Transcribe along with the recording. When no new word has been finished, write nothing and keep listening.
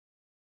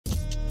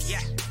Yeah.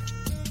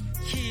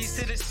 Keys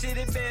to the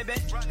city, baby.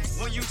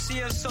 When you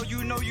see us, so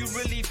you know you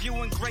really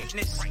viewing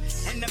greatness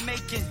in the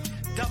making.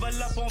 Double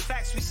up on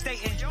facts we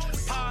stating.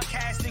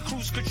 Podcasting,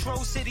 cruise control,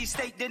 city,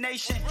 state, the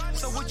nation.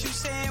 So what you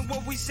saying,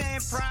 what we saying,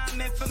 prime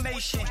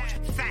information.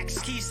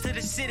 Facts, keys to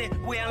the city,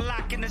 we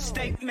unlocking the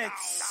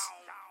statements.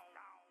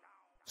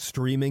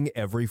 Streaming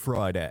every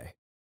Friday.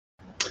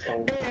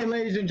 And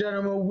ladies and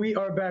gentlemen, we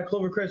are back.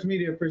 Clovercrest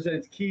Media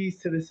presents Keys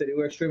to the City.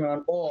 We're streaming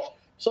on all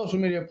social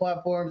media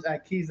platforms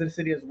at Keys to the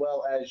City as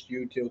well as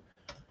YouTube.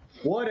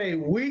 What a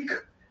week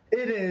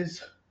it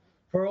is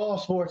for all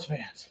sports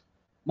fans.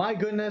 My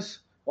goodness.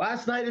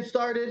 Last night it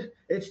started.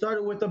 It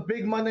started with a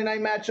big Monday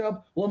night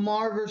matchup,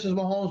 Lamar versus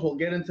Mahomes. We'll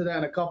get into that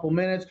in a couple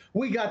minutes.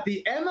 We got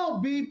the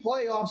MLB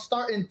playoffs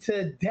starting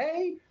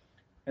today,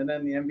 and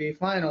then the NBA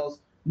Finals.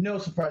 No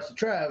surprise to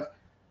Trev,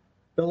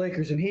 the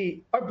Lakers and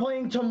Heat are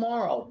playing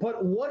tomorrow.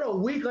 But what a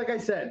week, like I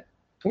said.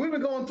 We've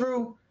been going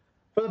through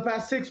for the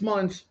past 6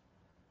 months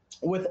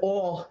with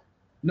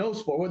no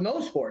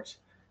sports.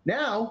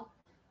 Now,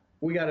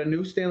 we got a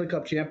new Stanley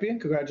Cup champion.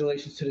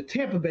 Congratulations to the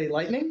Tampa Bay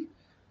Lightning.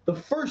 The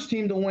first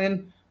team to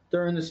win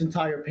during this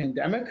entire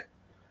pandemic.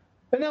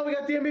 And now we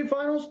got the NBA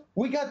Finals.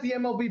 We got the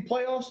MLB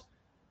playoffs.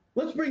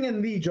 Let's bring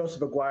in the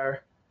Joseph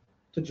Aguirre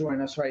to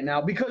join us right now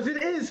because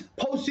it is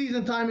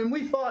postseason time. And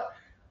we thought,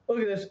 look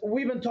at this,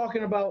 we've been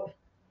talking about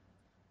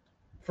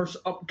for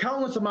a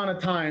countless amount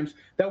of times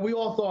that we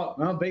all thought,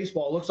 well,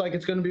 baseball looks like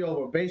it's going to be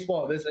over.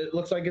 Baseball, it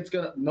looks like it's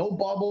going to, no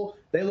bubble.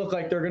 They look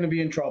like they're going to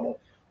be in trouble.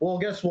 Well,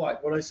 guess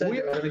what? What I said,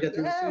 we're going to get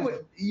through the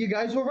season. You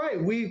guys were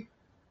right.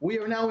 We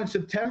are now in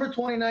September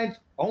 29th,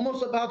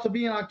 almost about to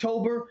be in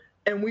October,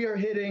 and we are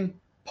hitting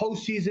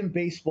postseason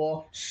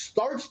baseball.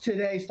 Starts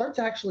today. Starts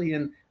actually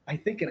in, I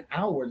think, an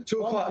hour.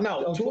 2 o'clock.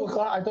 No, 2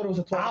 o'clock. I thought it was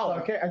a 12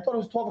 o'clock game. I thought it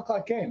was a 12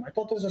 o'clock game. I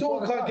thought it was a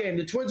 12 o'clock game.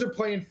 The Twins are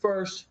playing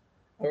first.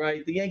 All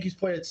right. The Yankees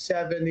play at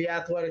 7. The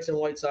Athletics and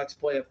White Sox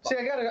play at 5. See,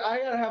 I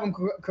gotta have them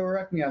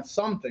correct me on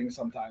something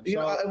sometimes. You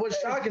know,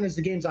 what's shocking is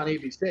the game's on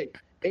ABC.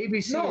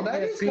 ABC. No,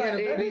 that is kind of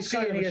a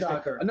ESPN.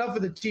 shocker. Enough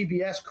of the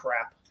TBS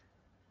crap.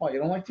 Oh, you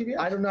don't like TBS?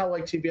 I do not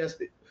like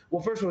TBS.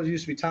 Well, first of all, it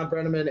used to be Tom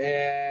Brenneman,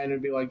 and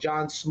it'd be like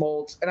John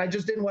Smoltz, and I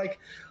just didn't like.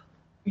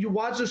 You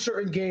watch a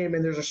certain game,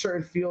 and there's a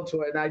certain feel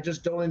to it, and I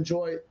just don't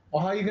enjoy it.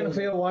 Well, how are you going to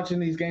feel watching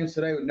these games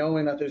today,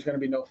 knowing that there's going to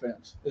be no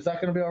fans? Is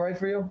that going to be all right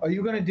for you? Are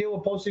you going to deal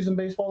with postseason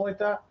baseball like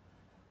that?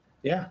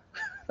 Yeah.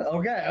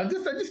 Okay, I'm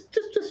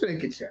just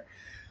making sure.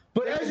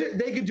 But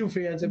they could do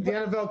fans. If the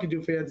NFL could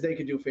do fans, they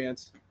could do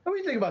fans. What do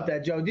you think about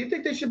that, Joe? Do you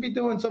think they should be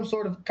doing some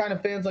sort of kind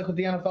of fans like what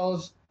the NFL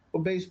is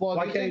with baseball?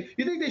 Why do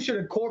you think they should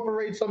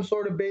incorporate some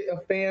sort of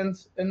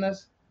fans in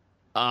this?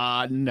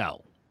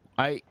 No.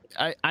 I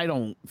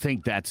don't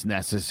think that's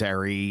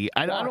necessary.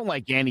 I don't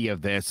like any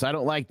of this. I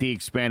don't like the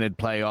expanded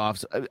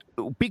playoffs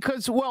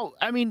because, well,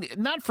 I mean,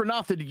 not for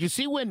nothing. Did you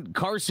see when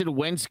Carson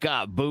Wentz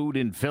got booed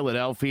in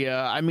Philadelphia?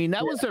 I mean,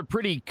 that was a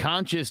pretty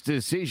conscious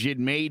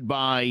decision made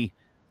by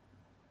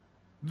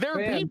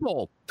their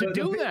people to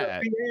do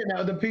that.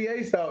 The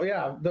PA stuff,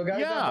 yeah. The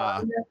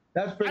guys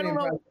that's pretty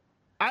impressive.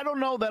 I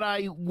don't know that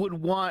I would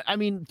want. I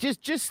mean,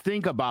 just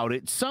think about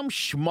it. Some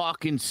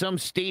schmuck in some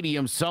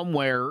stadium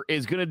somewhere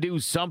is going to do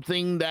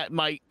something that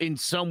might, in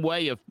some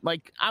way,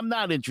 I'm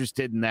not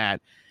interested in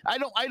that. I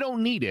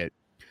don't need it.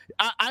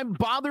 I'm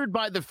bothered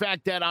by the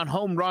fact that on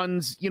home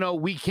runs,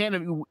 we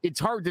can't. It's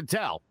hard to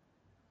tell.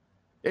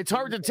 It's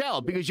hard to tell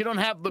because you don't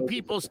have the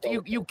people.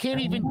 You can't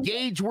even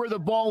gauge where the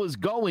ball is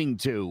going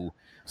to.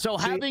 So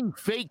having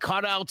fake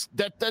cutouts,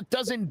 that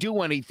doesn't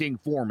do anything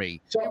for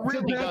me. So it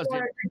really doesn't.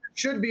 There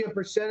should be a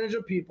percentage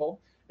of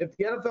people. If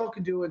the NFL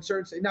can do it,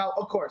 now,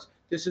 of course,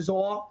 this is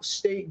all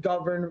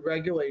state-governed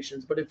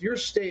regulations. But if your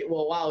state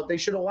will allow it, they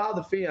should allow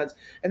the fans,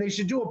 and they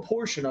should do a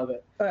portion of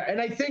it.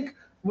 And I think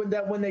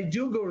when they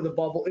do go to the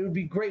bubble, it would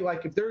be great.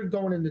 Like if they're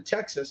going into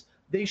Texas,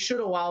 they should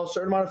allow a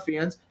certain amount of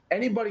fans.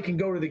 Anybody can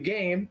go to the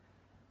game.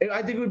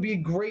 I think it would be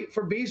great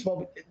for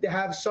baseball to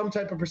have some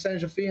type of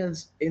percentage of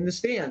fans in the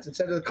stands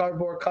instead of the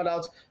cardboard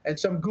cutouts and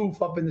some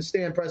goof up in the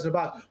stand pressing a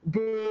button.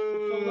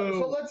 Boo!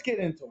 So let's get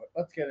into it.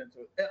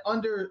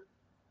 Under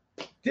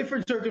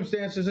different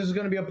circumstances, this is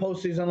going to be a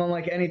postseason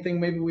unlike anything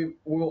maybe we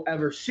will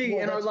ever see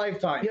in our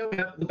lifetime.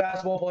 Yeah, the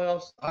basketball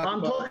playoffs.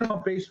 I'm talking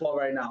about baseball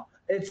right now.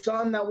 It's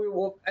something that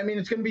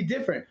it's going to be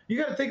different. You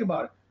got to think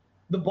about it.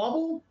 The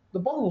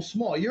bubble is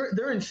small.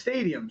 They're in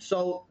stadiums,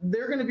 so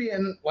they're going to be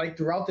in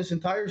throughout this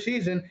entire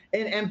season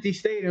in empty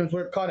stadiums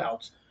with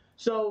cutouts.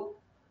 So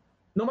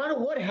no matter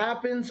what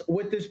happens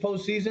with this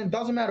postseason,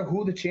 doesn't matter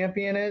who the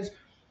champion is,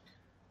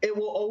 it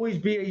will always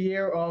be a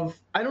year of,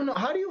 I don't know.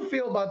 How do you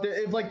feel about this?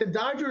 If the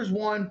Dodgers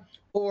won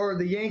or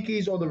the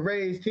Yankees or the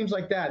Rays, teams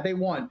like that, they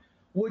won.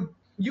 Would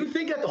you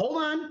think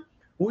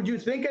would you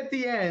think at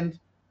the end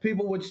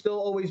people would still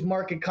always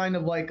mark it kind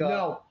of like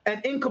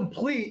an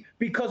incomplete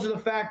because of the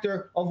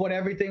factor of what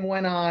everything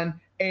went on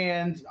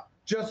and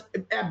just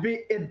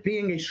it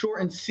being a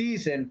shortened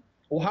season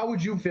Well, how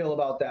would you feel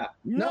about that?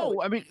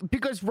 No, I mean,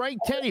 because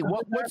Teddy,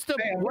 what's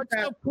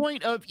the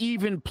point of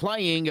even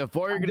playing if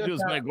all you're going to do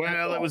is like,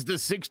 well, it was the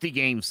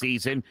 60-game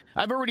season.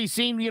 I've already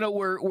seen,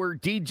 where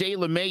DJ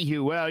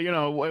LeMahieu,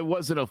 well, it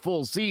wasn't a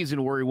full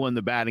season where he won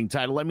the batting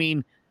title. I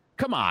mean,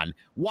 come on.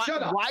 Why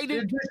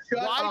did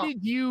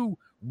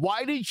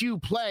you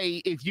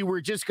play if you were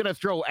just going to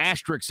throw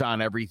asterisks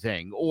on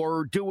everything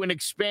or do an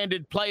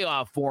expanded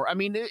playoff for? I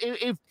mean,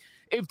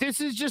 if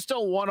this is just a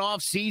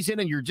one-off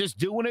season and you're just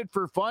doing it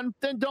for fun,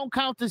 then don't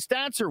count the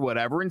stats or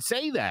whatever and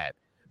say that.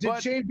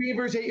 Did Shane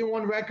Bieber's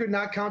 8-1 record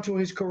not count to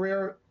his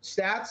career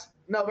stats?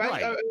 No,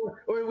 right?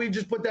 Or we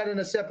just put that in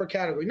a separate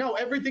category. No,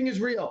 everything is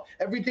real.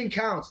 Everything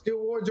counts. The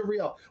awards are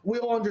real.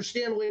 We'll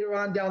understand later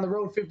on down the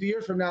road, 50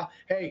 years from now,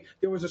 hey,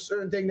 there was a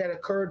certain thing that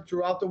occurred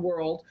throughout the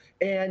world,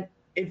 and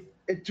it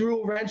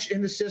threw a wrench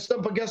in the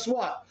system. But guess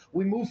what?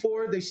 We move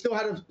forward. They still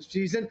had a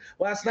season.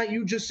 Last night,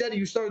 you just said it.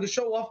 You started the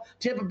show off.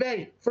 Tampa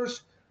Bay,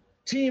 first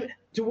team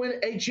to win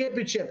a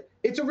championship.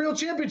 It's a real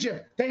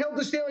championship. They held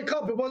the Stanley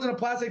Cup. It wasn't a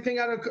plastic thing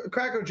out of a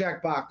Cracker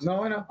Jack box.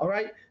 No, I know. All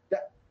right?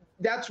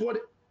 That's what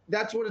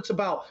it's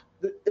about.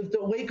 If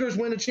the Lakers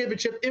win a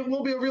championship, it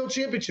will be a real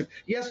championship.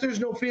 Yes, there's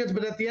no fans,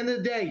 but at the end of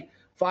the day,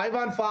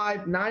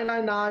 5-on-5,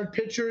 9-on-9,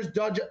 pitchers,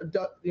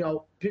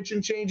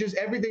 pitching changes,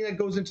 everything that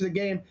goes into the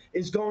game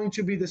is going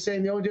to be the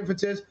same. The only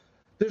difference is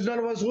there's none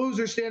of us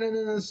losers sitting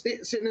in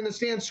the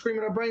stands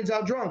screaming our brains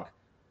out drunk.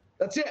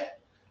 That's it.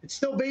 It's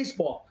still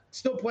baseball. It's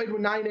still played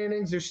with 9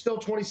 innings. There's still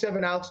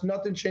 27 outs.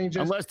 Nothing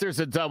changes. Unless there's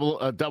a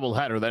double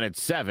header, then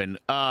it's 7.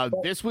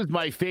 This was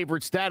my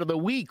favorite stat of the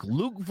week.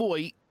 Luke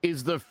Voit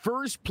is the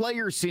first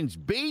player since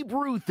Babe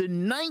Ruth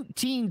in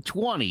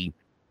 1920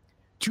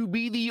 to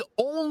be the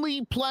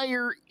only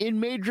player in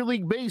Major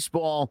League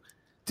Baseball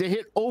to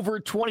hit over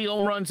 20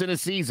 home runs in a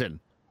season.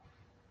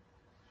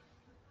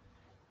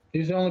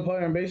 He's the only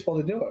player in baseball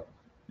to do it.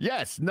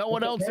 Yes, no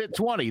one else hit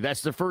 20.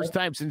 That's the first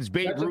time since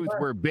Babe Ruth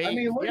where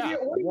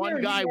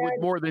one guy with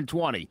more than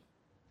 20.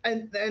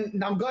 And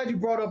I'm glad you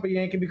brought up a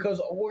Yankee because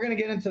we're going to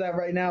get into that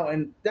right now.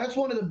 And that's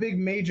one of the big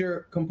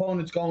major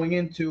components going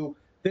into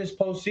this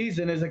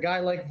postseason is a guy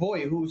like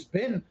Voit, who's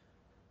been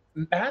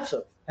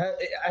massive,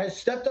 has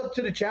stepped up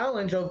to the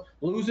challenge of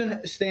losing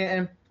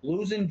Stanton,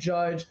 losing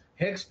Judge,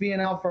 Hicks being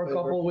out for a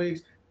couple of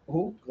weeks.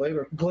 Who?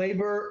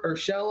 Glaber,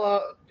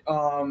 Urshela.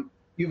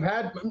 You've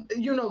had,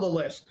 the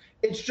list.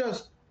 It's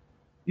just,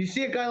 you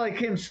see a guy like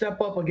him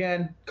step up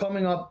again,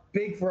 coming up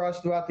big for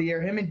us throughout the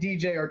year. Him and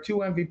DJ are 2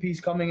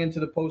 MVPs coming into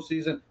the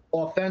postseason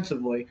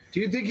offensively. Do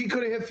you think he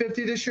could have hit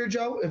 50 this year,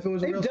 Joe, if it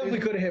was a real definitely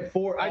could have hit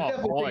 4. I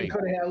definitely think he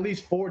could have had at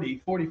least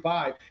 40,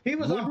 45. He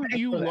was on pace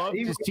you for that. love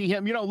to see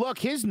him. Look,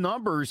 his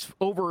numbers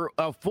over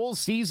a full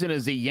season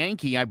as a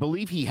Yankee, I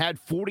believe he had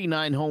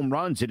 49 home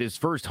runs in his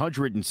first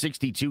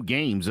 162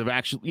 games of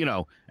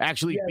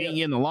actually being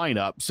in the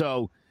lineup.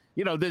 So,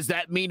 does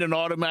that mean an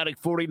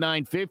automatic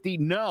 49-50?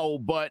 No,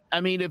 but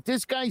I mean, if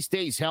this guy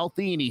stays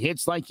healthy and he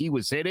hits like he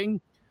was hitting,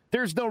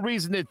 there's no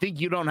reason to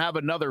think you don't have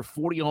another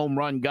 40 home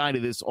run guy to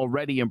this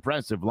already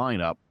impressive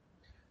lineup.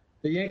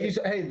 The Yankees,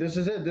 hey, this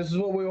is it. This is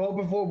what we were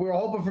hoping for. We were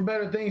hoping for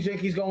better things.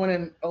 Yankees going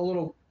in a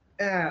little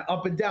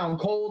up and down.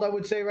 Cold, I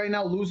would say right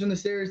now, losing the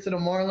series to the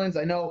Marlins.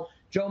 I know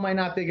Joe might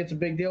not think it's a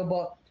big deal,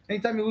 but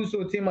anytime you lose to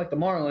a team like the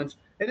Marlins,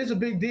 it is a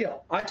big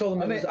deal. I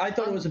told him I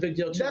thought it was a big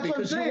deal too. That's because what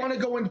I'm saying. You want to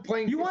go in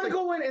playing. You want to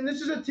go in, and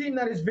this is a team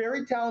that is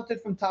very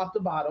talented from top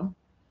to bottom.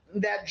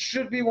 That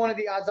should be one of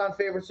the odds-on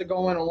favorites to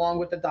go in, along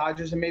with the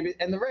Dodgers and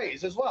the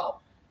Rays as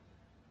well.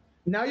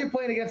 Now you're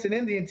playing against an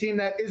Indian team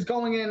that is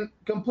going in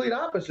complete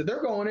opposite.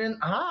 They're going in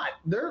hot.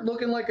 They're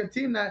looking like a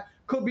team that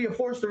could be a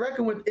force to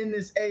reckon with in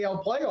this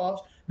AL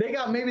playoffs. They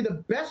got maybe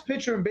the best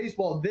pitcher in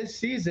baseball this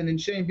season in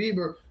Shane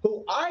Bieber,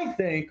 who I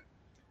think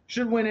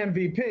should win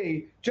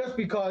MVP just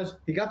because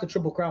he got the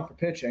Triple Crown for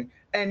pitching,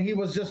 and he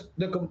was just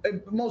the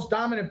most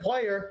dominant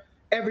player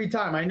every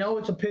time. I know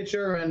it's a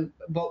pitcher,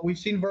 but we've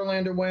seen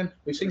Verlander win,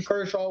 we've seen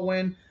Kershaw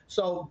win.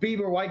 So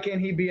Bieber, why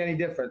can't he be any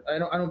different? I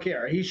don't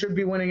care. He should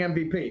be winning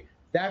MVP.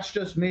 That's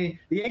just me.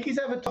 The Yankees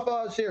have a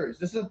tough series.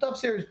 This is a tough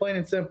series, plain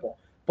and simple.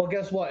 But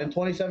guess what? In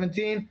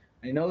 2017,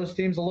 I know this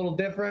team's a little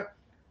different,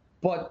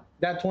 but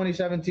that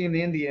 2017,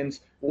 the Indians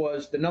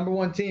was the number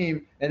 1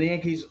 team, and the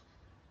Yankees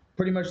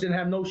pretty much didn't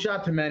have no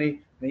shot to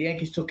many. The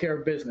Yankees took care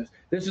of business.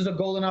 This is a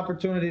golden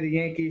opportunity, the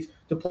Yankees,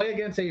 to play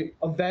against a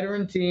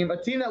veteran team,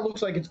 a team that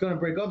looks like it's going to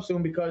break up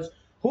soon because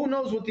who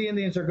knows what the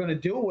Indians are going to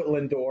do with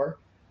Lindor.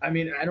 I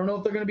mean, I don't know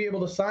if they're going to be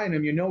able to sign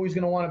him. He's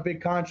going to want a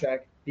big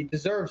contract. He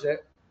deserves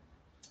it.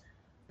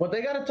 But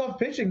they got a tough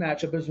pitching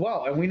matchup as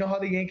well, and we know how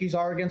the Yankees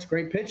are against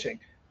great pitching.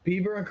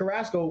 Bieber and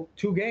Carrasco,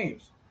 2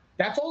 games.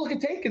 That's all it can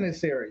take in this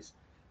series.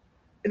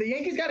 And the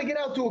Yankees got to get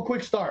out to a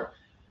quick start.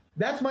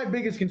 That's my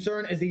biggest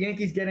concern is the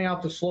Yankees getting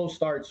out to slow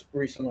starts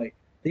recently.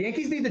 The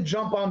Yankees need to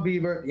jump on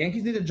Bieber. The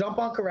Yankees need to jump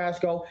on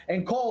Carrasco,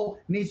 and Cole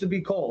needs to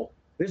be Cole.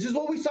 This is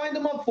what we signed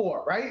him up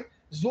for, right?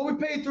 This is what we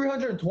paid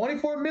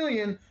 $324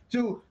 million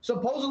to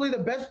supposedly the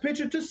best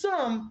pitcher to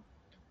some.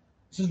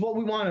 This is what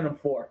we wanted him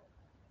for.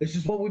 This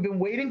is what we've been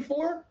waiting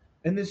for,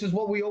 and this is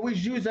what we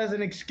always use as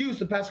an excuse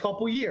the past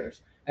couple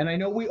years. and I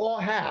know we all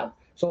have.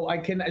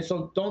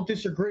 So don't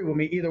disagree with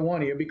me, either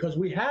one of you, because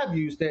we have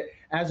used it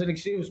as an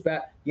excuse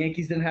that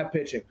Yankees didn't have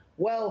pitching.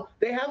 Well,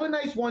 they have a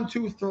nice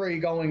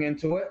 1-2-3 going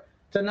into it.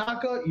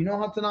 Tanaka, you know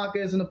how Tanaka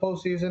is in the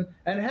postseason,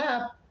 and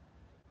Happ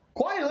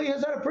quietly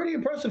has had a pretty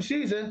impressive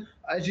season,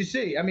 as you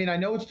see. I mean, I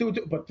know it's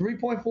 2-2, but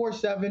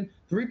 3.47,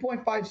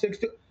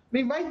 3.562. I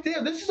mean, right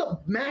there, this is a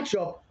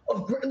matchup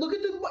of great. Look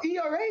at the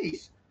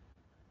ERAs.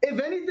 If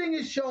anything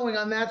is showing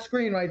on that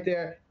screen right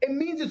there, it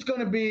means it's going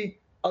to be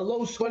a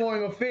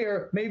low-scoring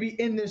affair, maybe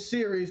in this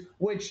series,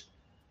 which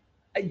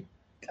I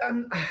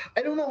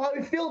don't know how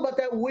I feel about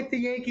that with the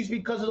Yankees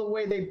because of the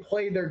way they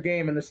play their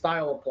game and the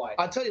style of play.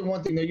 I'll tell you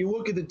one thing, though. You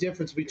look at the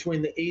difference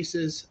between the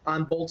aces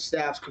on both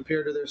staffs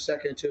compared to their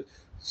second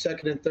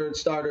and third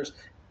starters.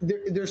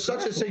 There's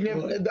such a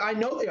significant – I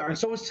know they are, and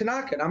so is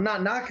Tanaka. I'm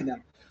not knocking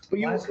them. But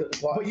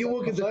you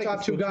look at the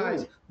top two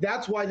guys.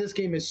 That's why this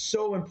game is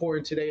so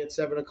important today at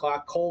 7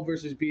 o'clock, Cole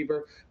versus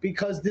Bieber,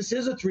 because this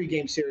is a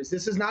 3-game series.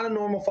 This is not a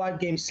normal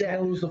 5-game set.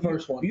 You lose the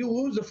first one. You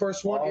lose the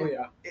first one. Oh,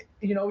 yeah.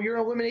 You're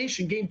in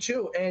elimination, game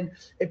 2, and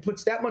it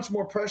puts that much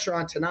more pressure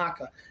on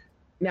Tanaka.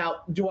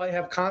 Now, do I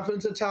have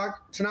confidence in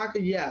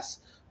Tanaka? Yes.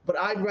 But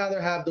I'd rather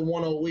have the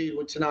 1-0 lead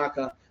with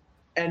Tanaka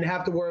and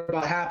have to worry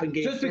about happening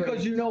game Just 3.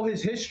 because you know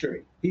his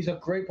history. He's a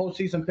great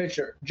postseason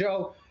pitcher.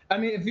 Joe, I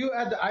mean, if you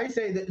had to, I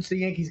say that it's the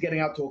Yankees getting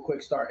out to a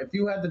quick start. If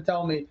you had to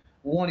tell me,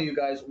 one of you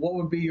guys, what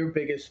would be your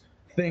biggest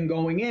thing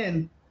going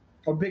in,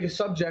 or biggest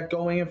subject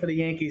going in for the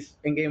Yankees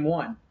in game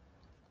 1?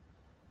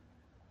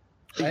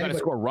 You got to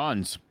score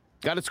runs.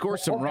 Got to score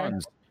some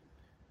runs.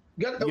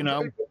 You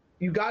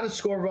got to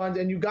score runs,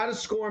 and you got to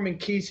score them in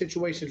key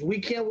situations. We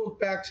can't look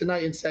back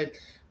tonight and say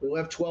we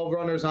left 12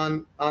 runners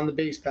on the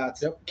base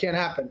paths. Yep. Can't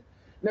happen.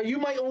 Now, you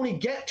might only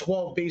get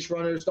 12 base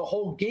runners the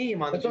whole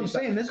game on the base. That's what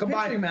I'm saying. This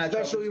combined, matchup,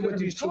 especially with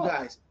these two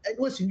guys. And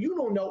listen, you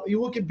don't know.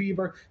 You look at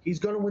Bieber. He's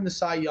going to win the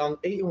Cy Young,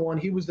 8-1.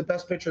 He was the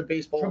best pitcher in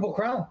baseball. Triple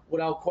Crown.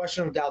 Without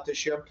question of doubt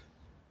this year.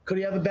 Could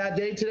he have a bad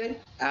day today?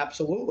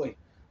 Absolutely.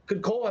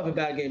 Could Cole have a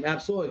bad game?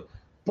 Absolutely.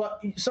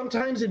 But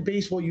sometimes in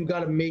baseball, you got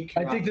to make.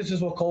 I think this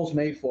is what Cole's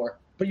made for.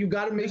 But you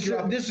got to make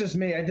this is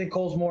me. I think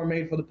Cole's more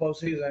made for the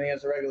postseason than he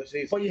has the regular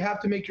season. But you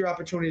have to make your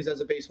opportunities as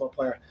a baseball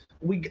player.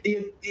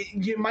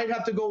 You might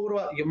have to go a little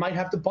out. You might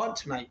have to bunt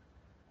tonight.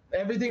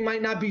 Everything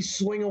might not be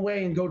swing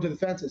away and go to the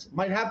fences. It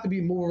might have to be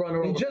move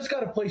around. You just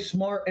got to play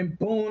smart. And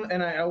Boone,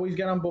 and I always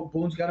get on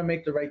Boone's got to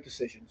make the right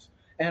decisions.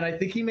 And I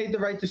think he made the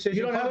right decision.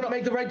 You don't have to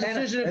make the right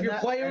decision if your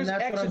players execute.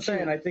 That's what I'm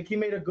saying. I think he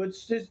made a good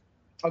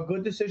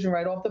decision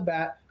right off the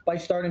bat by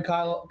starting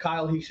Kyle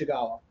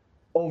Hishigawa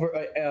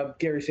over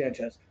Gary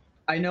Sanchez.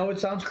 I know it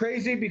sounds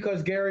crazy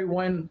because Gary,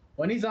 when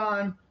he's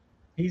on,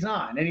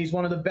 and he's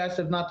one of the best,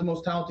 if not the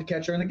most talented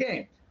catcher in the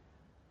game.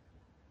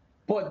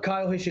 But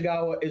Kyle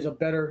Hishigawa is a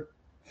better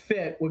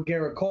fit with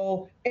Garrett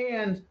Cole.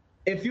 And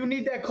if you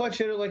need that clutch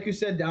hitter, like you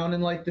said, down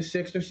in like the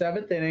 6th or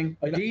 7th inning,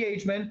 a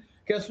DH man,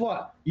 guess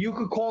what? You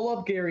could call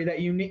up Gary that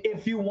you need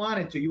if you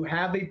wanted to. You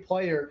have a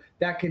player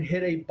that can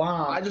hit a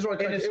bomb. I just want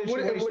to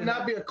it would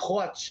not be a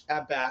clutch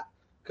at bat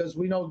because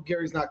we know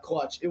Gary's not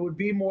clutch. It would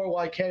be more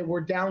like, hey,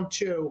 we're down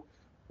 2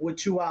 with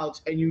 2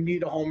 outs and you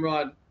need a home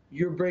run.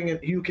 You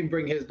can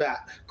bring his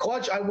bat.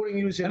 Clutch, I wouldn't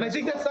use him. And I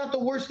think that's not the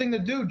worst thing to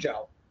do,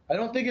 Joe. I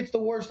don't think it's the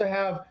worst to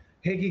have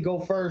Higgy go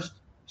first,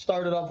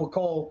 start it off with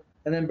Cole,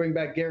 and then bring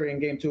back Gary in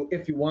game 2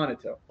 if you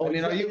wanted to. I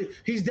mean,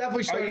 he's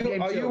definitely starting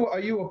game 2. Are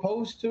you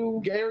opposed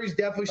to Gary's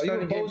definitely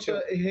starting game 2? Are you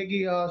opposed to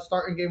Higgy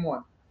starting game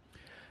 1?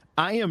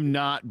 I am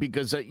not,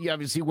 because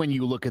obviously when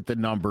you look at the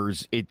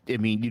numbers,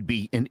 you'd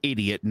be an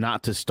idiot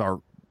not to start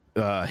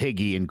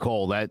Higgy and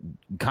Cole. That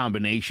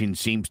combination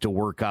seems to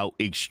work out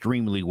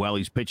extremely well.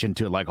 He's pitching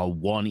to like a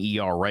 1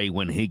 ERA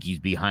when Higgy's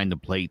behind the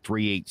plate,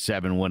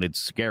 3.87 when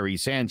it's Gary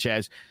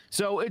Sanchez.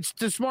 So it's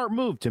the smart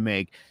move to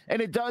make.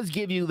 And it does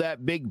give you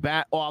that big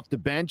bat off the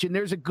bench. And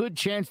there's a good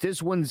chance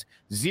this one's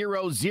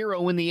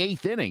 0-0 in the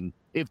 8th inning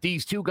if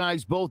these two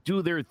guys both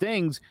do their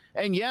things.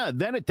 And yeah,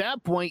 then at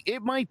that point,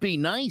 it might be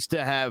nice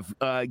to have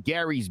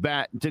Gary's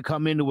bat to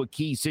come into a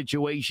key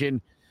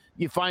situation.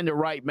 You find the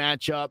right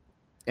matchup.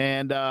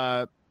 And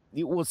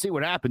we'll see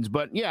what happens.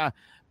 But, yeah,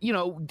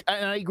 and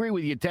I agree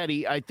with you,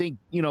 Teddy. I think,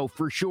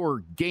 for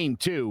sure, game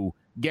 2,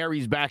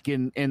 Gary's back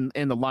in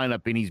the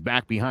lineup, and he's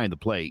back behind the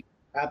plate.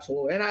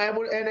 Absolutely. And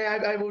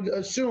I would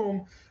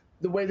assume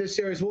the way this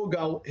series will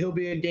go, he'll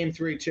be in game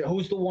 3, too.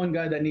 Who's the one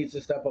guy that needs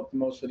to step up the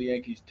most for the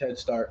Yankees? Ted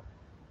Start.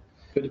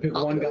 You have to pick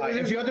one guy.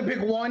 If you have to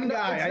pick one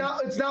guy.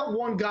 It's not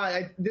one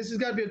guy. This has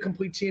got to be a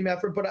complete team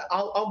effort. But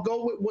I'll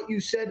go with what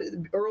you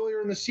said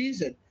earlier in the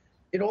season.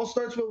 It all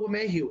starts with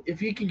LeMahieu. If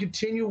he can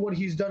continue what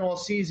he's done all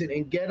season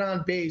and get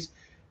on base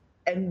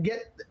and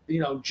get,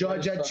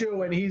 Judge at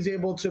 2, and he's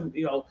able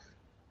to,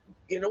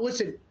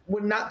 listen,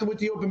 when not with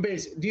the open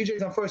base,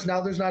 DJ's on first.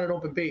 Now there's not an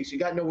open base. You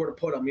got nowhere to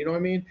put him. You know what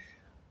I mean?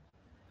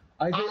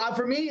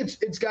 For me,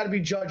 it's got to be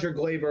Judge or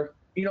Gleyber,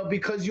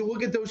 because you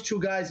look at those two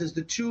guys as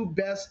the 2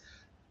 best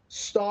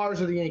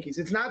stars of the Yankees.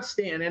 It's not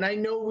Stan, and I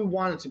know we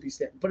want it to be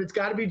Stan, but it's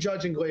got to be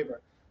Judge and Gleyber.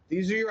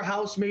 These are your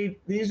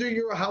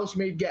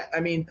house-made get. I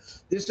mean,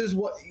 this is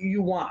what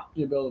you want.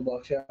 Your building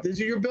blocks, yeah.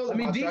 These are your building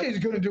blocks. DJ's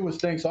right? going to do his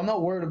thing, so I'm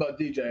not worried about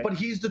DJ. But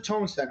he's the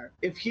tone setter.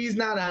 If he's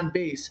not on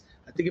base,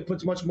 I think it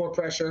puts much more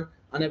pressure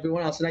on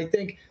everyone else. And I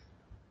think,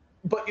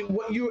 but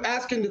what you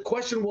asking, the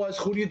question was,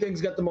 who do you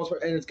think's got the most?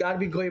 And it's got to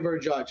be Gleyber or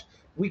Judge.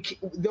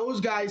 Those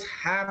guys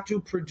have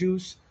to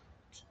produce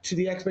to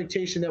the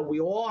expectation that we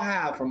all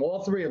have from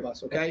all three of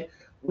us, okay?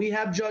 We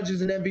have Judge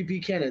as an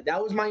MVP candidate. That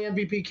was my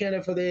MVP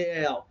candidate for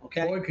the AL,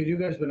 okay? Boy, could you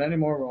guys been any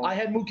more wrong. I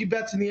had Mookie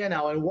Betts in the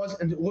NL,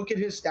 and look at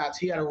his stats.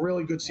 He had a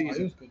really good season,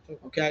 he was good too.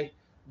 okay?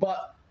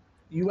 But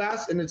you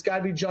asked, and it's got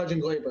to be Judge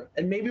and Gleyber.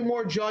 And maybe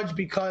more Judge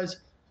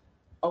because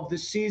of the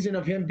season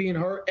of him being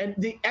hurt and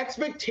the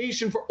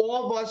expectation for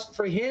all of us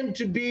for him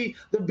to be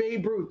the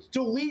Babe Ruth,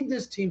 to lead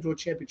this team to a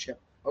championship,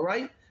 all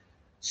right?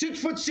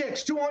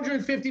 6'6",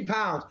 250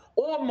 pounds,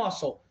 all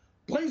muscle,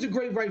 plays a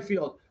great right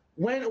field.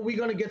 When are we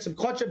going to get some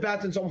clutch at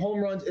bats and some home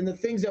runs and the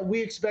things that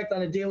we expect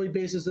on a daily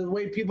basis? The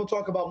way people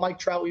talk about Mike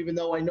Trout, even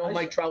though I know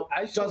Mike Trout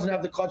doesn't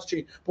have the clutch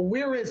gene, but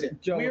where is it?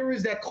 Joe, where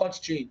is that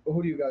clutch gene?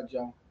 Who do you got,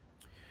 Joe?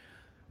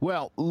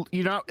 Well,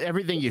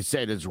 everything you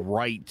said is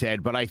right,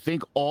 Ted, but I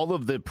think all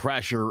of the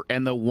pressure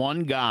and the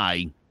one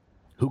guy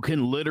who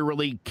can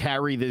literally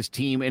carry this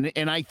team,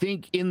 and I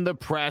think in the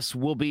press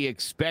will be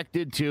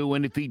expected to,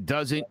 and if he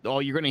doesn't,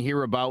 all you're going to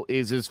hear about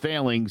is his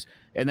failings,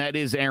 and that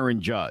is Aaron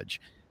Judge.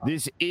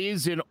 This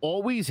is and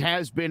always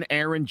has been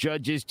Aaron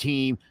Judge's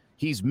team.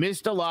 He's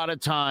missed a lot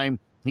of time.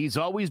 He's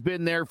always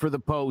been there for the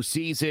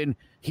postseason.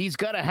 He's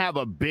got to have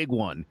a big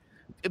one.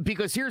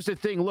 Because here's the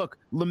thing. Look,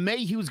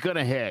 LeMahieu's going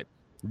to hit.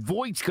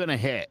 Voigt's going to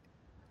hit.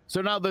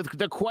 So now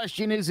the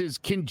question is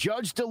can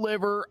Judge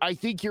deliver? I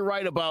think you're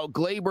right about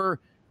Gleyber.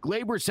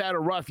 Gleyber's had a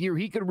rough year.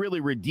 He could really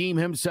redeem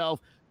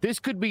himself. This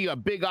could be a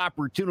big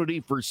opportunity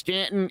for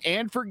Stanton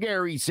and for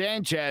Gary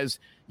Sanchez.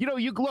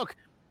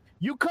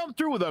 You come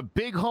through with a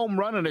big home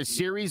run in a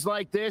series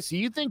like this.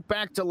 You think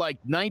back to like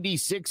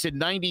 96 and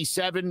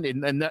 97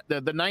 and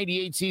the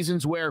 98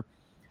 seasons where,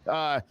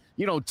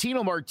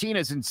 Tino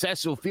Martinez and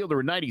Cecil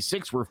Fielder in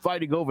 96 were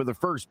fighting over the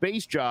first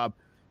base job.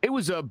 It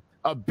was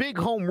a big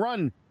home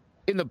run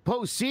in the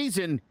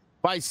postseason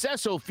by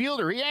Cecil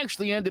Fielder. He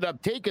actually ended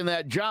up taking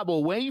that job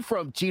away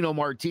from Tino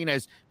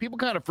Martinez. People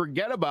kind of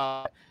forget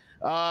about it.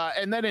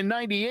 And then in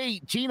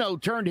 98, Tino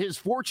turned his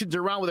fortunes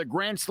around with a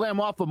grand slam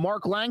off of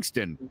Mark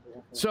Langston.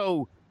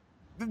 So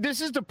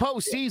this is the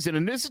postseason,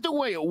 and this is the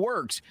way it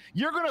works.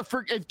 You're going to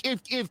forget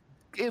if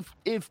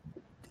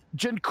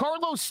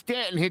Giancarlo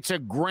Stanton hits a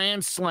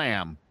grand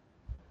slam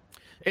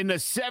in the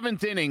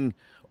seventh inning,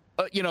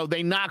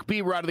 they knock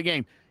Bieber out of the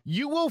game.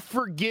 You will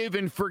forgive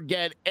and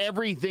forget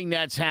everything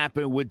that's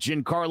happened with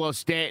Giancarlo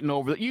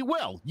Stanton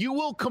You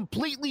will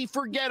completely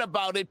forget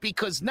about it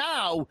because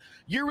now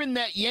you're in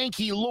that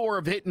Yankee lore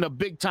of hitting a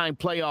big-time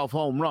playoff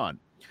home run.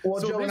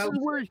 Well, so Joe, this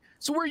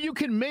is where you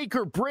can make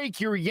or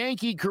break your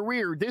Yankee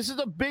career. This is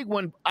a big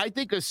one, I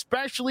think,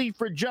 especially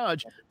for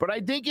Judge. But I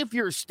think if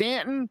you're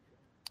Stanton,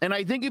 and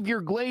I think if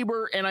you're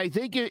Gleyber, and I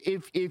think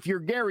if you're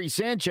Gary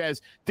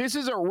Sanchez, this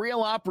is a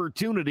real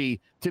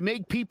opportunity to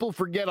make people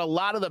forget a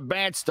lot of the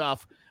bad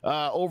stuff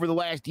over the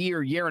last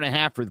year and a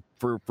half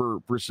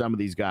for some of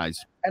these guys.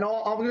 And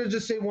I'm going to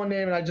just say one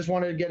name, and I just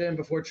wanted to get in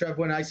before Trev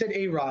went. I said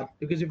A-Rod,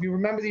 because if you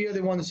remember the year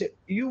they won the series,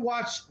 you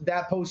watched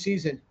that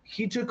postseason.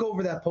 He took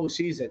over that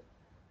postseason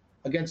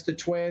against the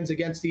Twins,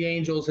 against the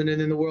Angels, and then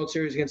in the World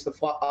Series against the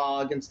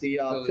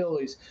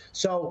Phillies.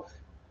 So,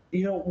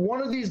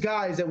 one of these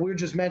guys that we're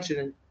just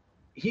mentioning,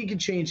 he can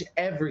change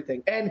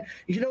everything. And,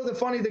 the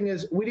funny thing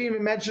is, we didn't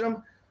even mention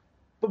him,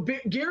 but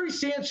Gary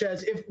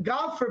Sanchez, if,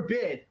 God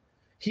forbid,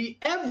 he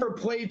ever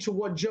played to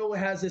what Joe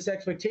has this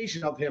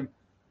expectation of him,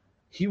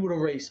 he would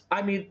erase.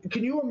 I mean,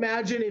 can you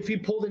imagine if he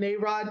pulled an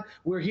A-Rod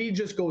where he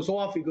just goes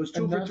off, he goes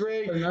 2 for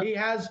 3, he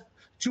has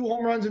 2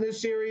 home runs in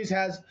this series,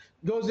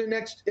 goes in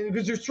next,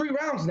 because there's 3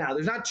 rounds now,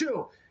 there's not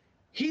 2.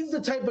 He's the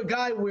type of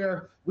guy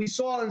where we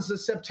saw in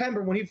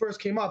September when he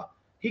first came up,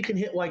 he can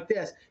hit like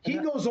this. He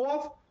goes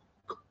off.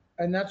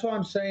 And that's what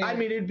I'm saying. I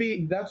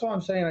mean, that's what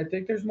I'm saying. I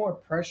think there's more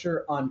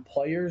pressure on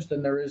players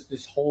than there is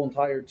this whole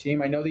entire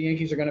team. I know the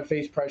Yankees are going to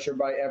face pressure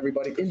by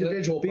everybody.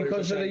 Individual players.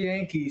 Because of the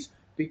Yankees.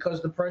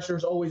 Because the pressure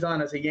is always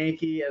on as a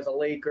Yankee, as a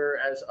Laker,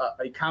 as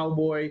a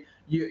Cowboy.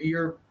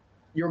 Your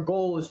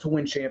goal is to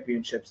win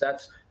championships.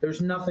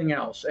 There's nothing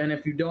else. And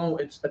if you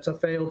don't, it's a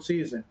failed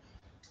season.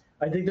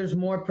 I think there's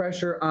more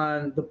pressure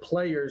on the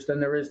players than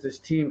there is this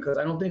team because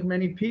I don't think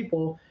many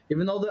people,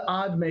 even though the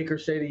odds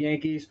makers say the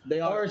Yankees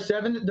are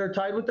 7, they're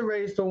tied with the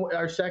Rays to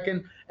are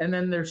second, and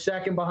then they're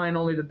second behind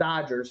only the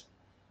Dodgers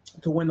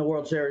to win the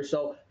World Series.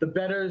 So the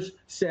bettors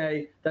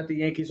say that the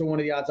Yankees are one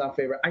of the odds-on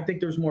favorite. I think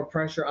there's more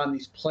pressure on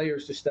these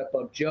players to step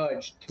up.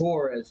 Judge,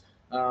 Torres,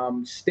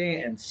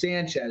 Stanton,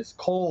 Sanchez,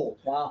 Cole,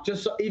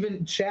 just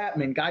even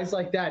Chapman, guys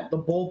like that, the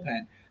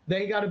bullpen.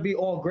 they got to be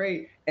all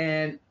great,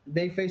 and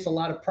they face a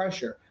lot of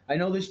pressure. I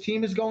know this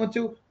team is going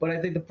to, but I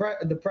think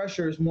the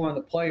pressure is more on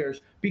the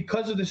players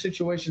because of the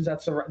situations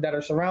that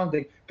are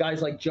surrounding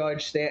guys like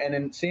Judge, Stanton,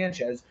 and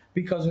Sanchez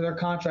because of their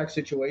contract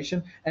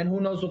situation. And who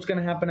knows what's going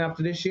to happen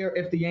after this year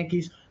if the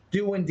Yankees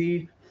do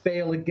indeed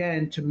fail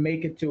again to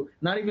make it to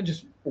not even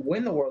just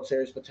win the World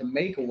Series, but to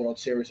make a World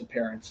Series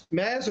appearance.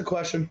 May I ask a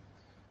question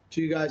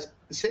to you guys?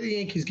 Say the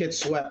Yankees get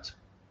swept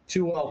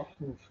 2-0,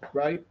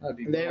 right?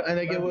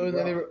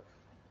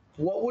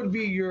 What would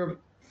be your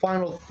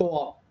final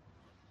thought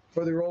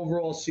for their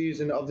overall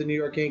season of the New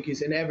York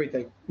Yankees and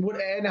everything?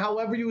 And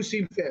however you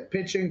see fit,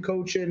 pitching,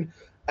 coaching,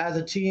 as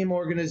a team,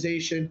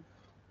 organization.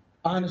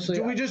 Honestly,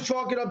 do we just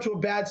chalk it up to a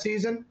bad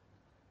season?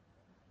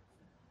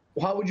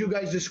 How would you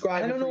guys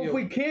describe it? I don't know if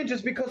we can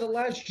just because of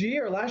last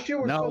year. Last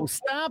year was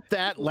stop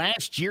that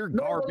last year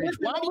garbage.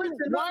 Why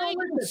are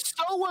you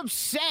so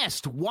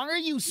obsessed? Why are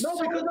you so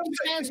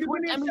obsessed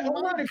with? I mean,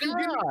 my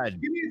God.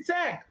 Give me a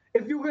sec.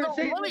 If you were going to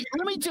say,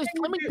 let me tell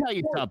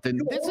you something.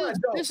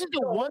 This is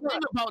the one thing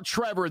about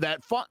Trevor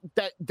that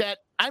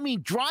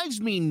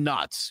drives me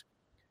nuts.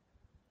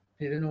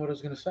 He didn't know what I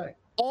was going to say.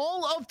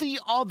 All of the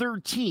other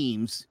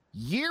teams,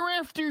 year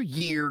after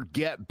year,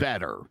 get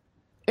better.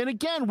 And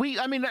again,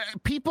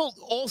 people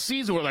all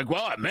season were like,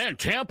 well, man,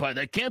 Tampa,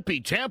 that can't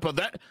be Tampa.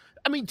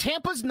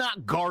 Tampa's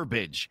not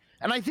garbage.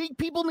 And I think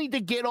people need to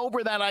get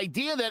over that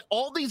idea that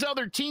all these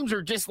other teams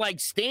are just like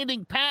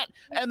standing pat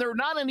and they're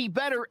not any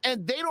better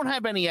and they don't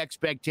have any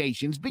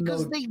expectations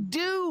because they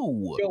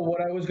do. So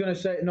what I was going to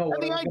say, and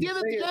the idea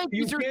that the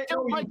Yankees are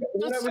still like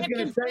the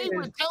second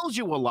favorite tells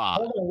you a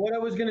lot. What I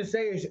was going to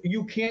say is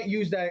you can't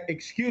use that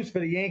excuse for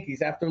the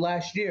Yankees after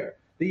last year.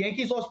 The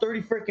Yankees lost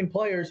 30 freaking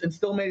players and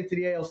still made it to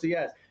the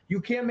ALCS. You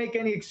can't make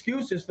any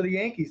excuses for the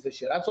Yankees this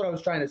year. That's what I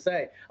was trying to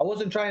say. I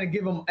wasn't trying to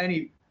give them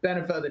any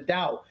benefit of the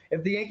doubt.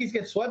 If the Yankees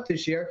get swept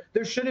this year,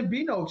 there shouldn't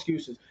be no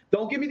excuses.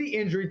 Don't give me the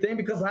injury thing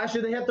because last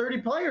year they had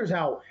 30 players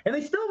out and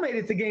they still made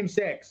it to Game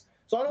 6.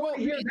 So I don't want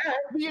to hear that.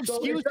 The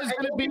excuse is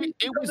going to be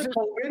it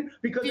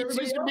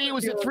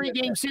was a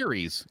 3-game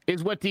series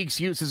is what the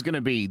excuse is going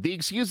to be. The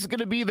excuse is going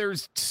to be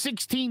there's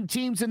 16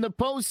 teams in the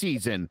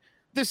postseason.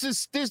 This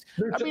is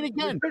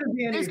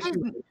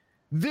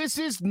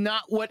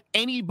not what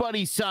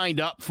anybody signed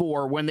up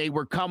for when they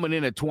were coming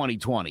in at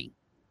 2020.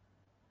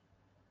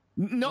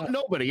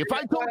 Nobody. If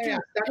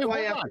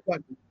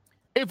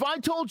I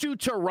told you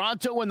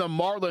Toronto and the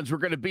Marlins were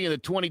going to be in the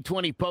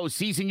 2020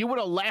 postseason, you would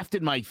have laughed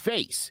in my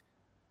face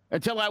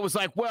until I was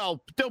like,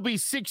 well, there'll be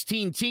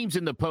 16 teams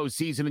in the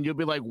postseason. And you'll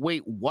be like,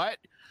 wait, what?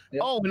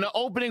 Yep. Oh, in the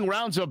opening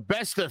rounds of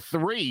best of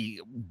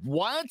 3.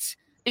 What?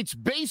 It's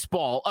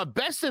baseball. A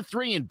best of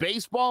 3 in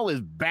baseball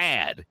is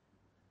bad.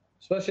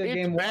 Especially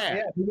Game 1.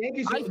 Yeah, the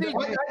Yankees. I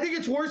think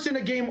it's worse than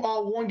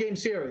a one-game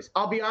series.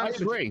 I'll be honest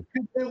with you.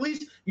 At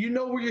least you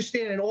know where you're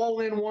standing.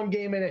 All in, 1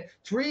 game in it.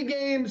 3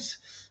 games.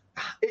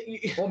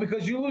 Well,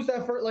 because you lose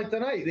that first, like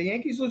tonight, the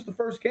Yankees lose the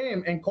first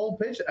game and Cole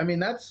pitch. I mean,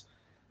 that's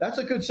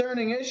a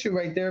concerning issue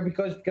right there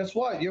because guess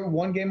what? You're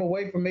 1 game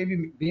away from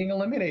maybe being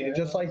eliminated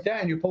just like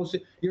that, and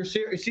your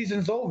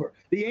season's over.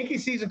 The Yankee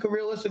season could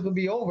realistically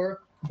be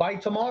over by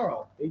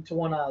tomorrow.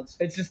 8-1 odds.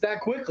 It's just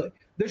that quickly.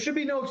 There should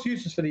be no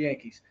excuses for the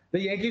Yankees. The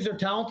Yankees are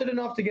talented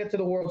enough to get to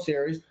the World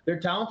Series. They're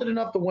talented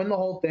enough to win the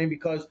whole thing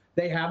because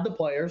they have the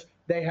players,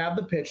 they have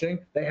the pitching,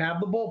 they have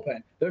the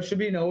bullpen. There should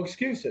be no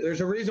excuses.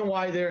 There's a reason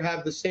why they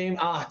have the same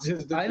odds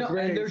as the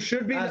Braves. And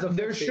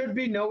there should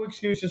be no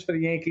excuses for the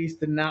Yankees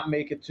to not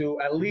make it to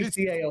at least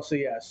the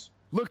ALCS.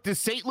 Look, the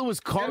St. Louis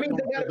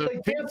Cardinals. That means they got to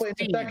play Tampa in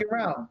the second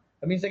round.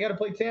 That means they got to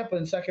play Tampa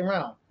in the second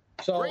round.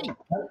 So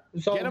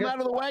get them out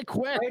of the way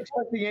quick. I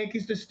expect the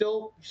Yankees to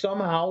still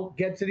somehow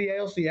get to the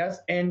ALCS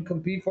and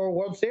compete for a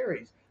World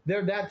Series.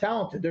 They're that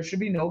talented. There should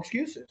be no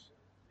excuses.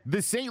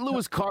 The St.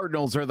 Louis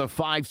Cardinals are the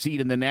 5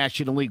 seed in the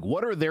National League.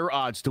 What are their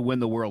odds to win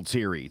the World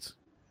Series?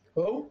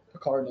 Who? The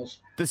Cardinals.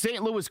 The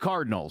St. Louis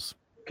Cardinals.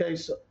 Okay,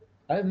 so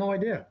I have no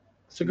idea.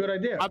 It's a good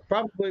idea.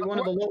 Probably one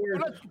of the lower.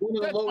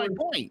 That's my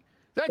point.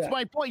 That's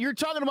my point. You're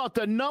talking about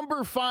the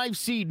number 5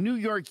 seed New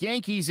York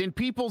Yankees, and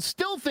people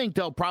still think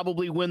they'll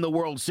probably win the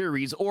World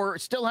Series or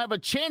still have a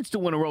chance to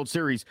win a World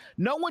Series.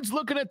 No one's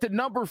looking at the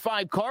number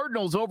 5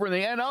 Cardinals over in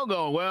the NL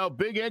going, well,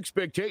 big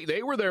expectation.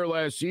 They were there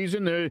last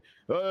season. They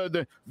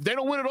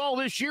don't win it all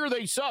this year.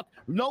 They suck.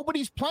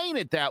 Nobody's playing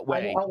it that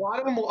way. A lot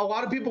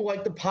of people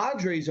like the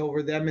Padres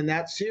over them in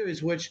that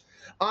series, which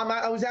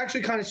I was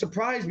actually kind of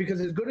surprised because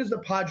as good as the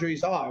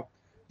Padres are,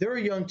 they're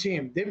a young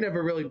team. They've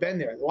never really been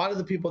there. A lot of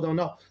the people don't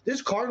know.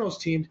 This Cardinals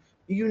team,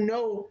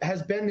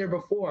 has been there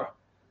before.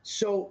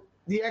 So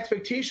the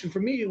expectation for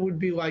me would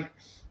be like,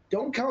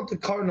 don't count the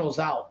Cardinals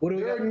out.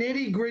 They're a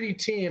nitty-gritty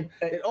team.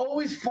 It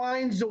always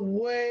finds a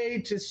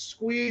way to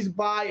squeeze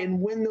by and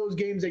win those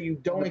games that you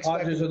don't expect.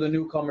 The Padres are the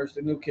newcomers,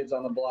 the new kids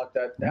on the block.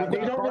 They don't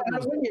know how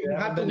to win it. You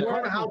have to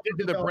learn how to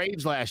do the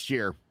Braves last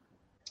year.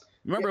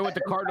 Remember what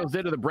the Cardinals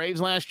did to the Braves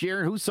last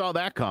year? Who saw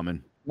that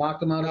coming?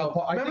 Knocked them out.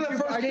 No. Remember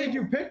the first game?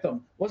 You picked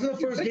them. Wasn't the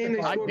first game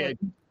they scored did.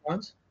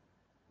 once?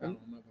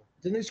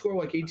 Didn't they score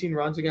like 18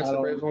 runs against the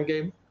Braves one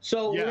game?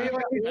 So Yeah. It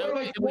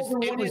was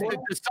the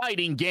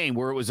deciding game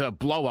where it was a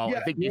blowout.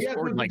 I think they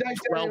scored like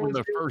 12 in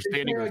the first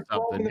inning or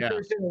something. Yeah.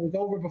 It was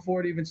over before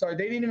it even started.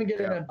 They didn't even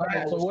get in a All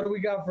right, so what do we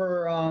got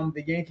for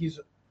the Yankees?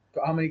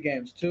 How many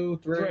games?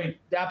 2, 3? 3.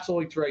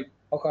 Absolutely 3.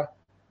 Okay.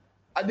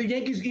 The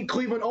Yankees,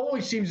 Cleveland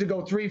always seems to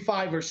go 3,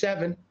 5, or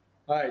 7.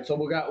 All right, so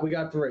we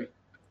got 3.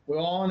 We're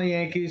all on the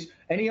Yankees.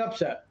 Any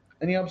upset?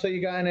 Any upset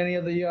you got in any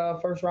of the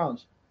first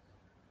rounds?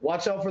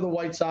 Watch out for the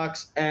White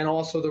Sox and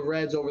also the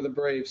Reds over the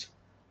Braves.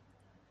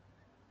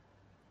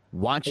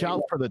 Watch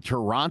out for the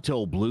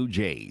Toronto Blue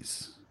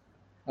Jays.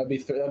 That'd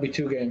be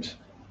 2 games.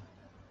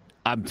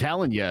 I'm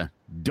telling you,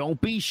 don't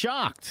be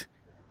shocked.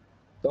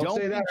 Don't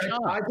say that.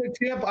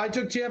 I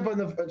took Tampa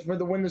for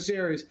the win the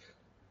series.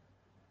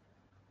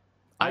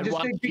 I just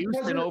think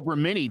Houston over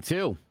Minnie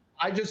too.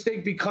 I just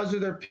think because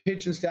of their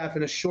pitching staff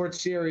in a short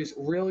series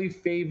really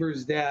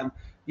favors them.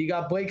 You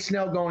got Blake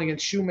Snell going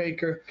against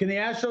Shoemaker. Can the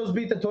Astros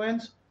beat the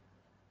Twins?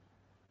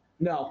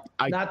 No,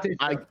 not this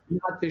year.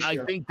 Not this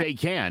year. I think they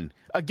can.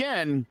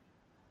 Again,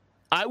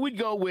 I would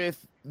go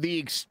with the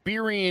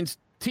experienced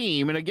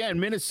team. And again,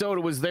 Minnesota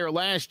was there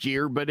last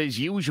year, but as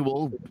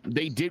usual,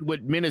 they did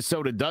what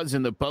Minnesota does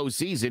in the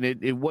postseason.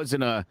 It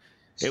wasn't a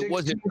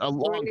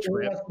long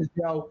trip.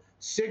 Losses,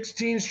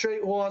 16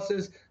 straight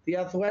losses. The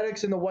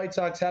Athletics and the White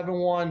Sox haven't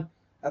won.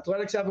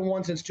 Athletics haven't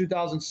won since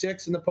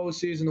 2006 in the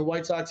postseason. The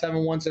White Sox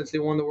haven't won since they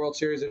won the World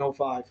Series in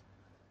 2005.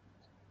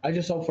 I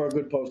just hope for a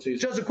good postseason.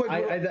 Just a quick.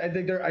 I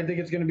think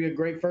it's going to be a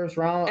great first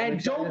round.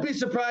 And don't be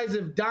surprised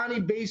if Donnie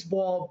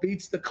Baseball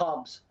beats the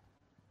Cubs.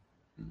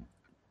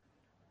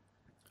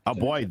 Oh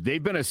boy,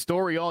 they've been a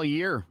story all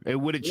year. It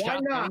would have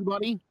shocked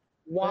anybody.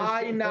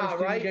 Why not?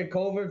 First right? Get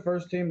COVID.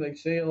 First team. They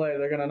see you later.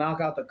 They're going to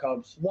knock out the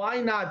Cubs.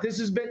 Why not? This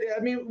has been. I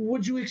mean,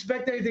 would you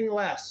expect anything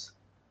less?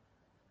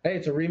 Hey,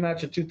 it's a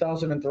rematch of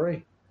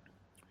 2003.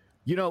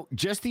 You know,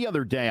 just the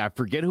other day, I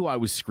forget who I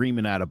was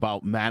screaming at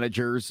about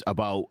managers,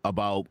 about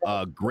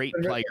great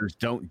players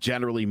don't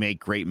generally make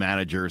great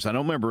managers. I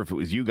don't remember if it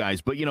was you guys,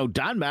 but, you know,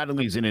 Don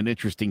Mattingly's in an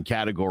interesting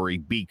category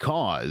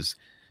because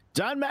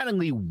Don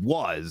Mattingly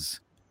was,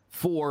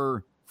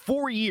 for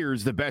 4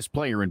 years, the best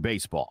player in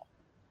baseball.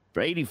 For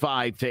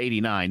 85 to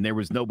 89, there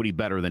was nobody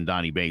better than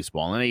Donnie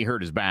Baseball. And then he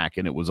hurt his back,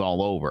 and it was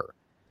all over.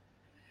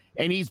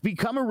 And he's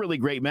become a really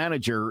great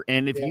manager.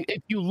 And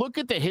if you look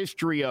at the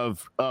history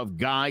of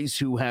guys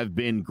who have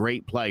been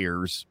great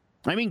players,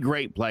 I mean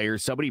great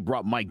players. Somebody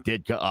brought Mike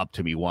Ditka up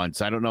to me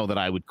once. I don't know that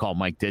I would call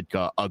Mike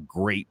Ditka a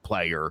great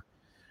player.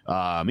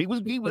 He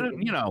was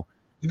you know,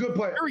 good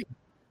player.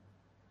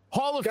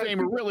 Hall of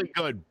Famer, really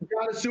good.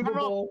 Got a Super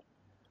Bowl.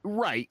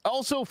 Right.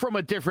 Also from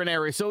a different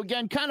area. So,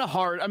 again, kind of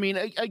hard. I mean,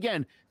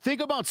 again, think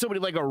about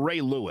somebody like a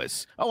Ray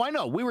Lewis. Oh, I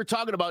know. We were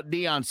talking about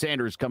Deion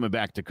Sanders coming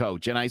back to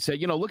coach. And I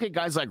said, you know, look at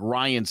guys like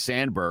Ryan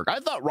Sandberg. I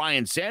thought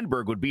Ryan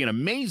Sandberg would be an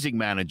amazing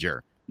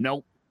manager.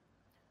 Nope.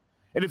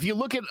 And if you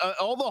look at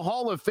all the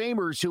Hall of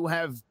Famers who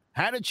have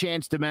had a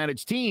chance to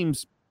manage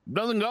teams,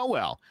 doesn't go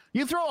well.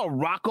 You throw a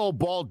Rocco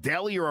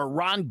Baldelli or a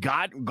Ron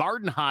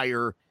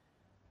Gardenhire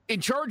in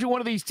charge of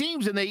one of these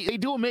teams, and they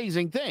do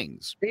amazing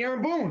things.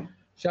 Aaron Boone.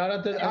 Shout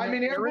out to Aaron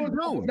Boone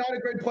was not a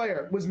great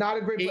player. Was not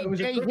a great player. Was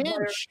a good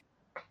player.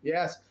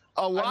 Yes.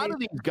 A lot of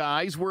these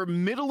guys were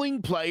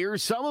middling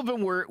players. Some of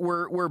them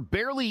were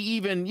barely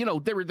even, you know,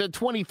 they were the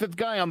 25th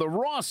guy on the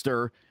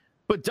roster.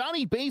 But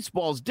Donnie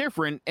Baseball's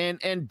different,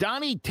 and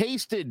Donnie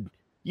tasted,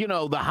 you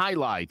know, the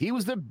highlight. He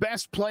was the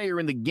best player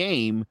in the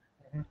game.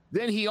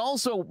 Then he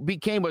also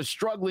became a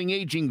struggling,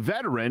 aging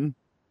veteran,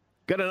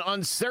 got an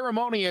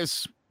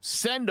unceremonious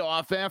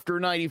send-off after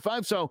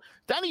 95. So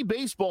Donnie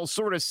Baseball's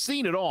sort of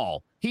seen it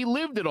all. He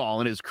lived it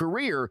all in his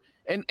career.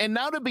 And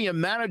now to be a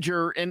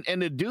manager and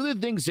to do the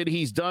things that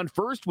he's done,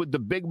 first with the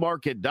big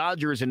market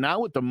Dodgers and now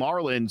with the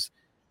Marlins,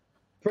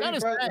 gotta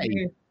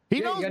say,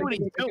 he knows what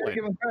he's doing.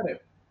 Give him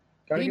credit.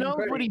 He knows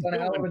what he's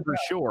doing for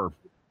sure.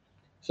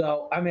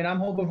 So, I mean, I'm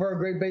hoping for a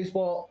great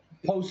baseball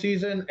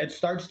postseason. It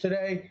starts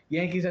today.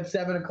 Yankees at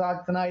 7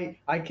 o'clock tonight.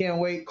 I can't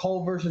wait.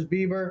 Cole versus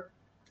Bieber.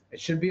 It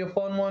should be a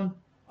fun one.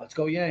 Let's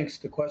go Yanks.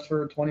 The quest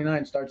for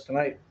 29 starts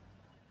tonight.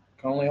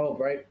 Can only hope,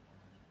 right?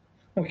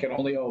 We can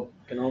only hope.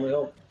 Can only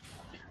hope.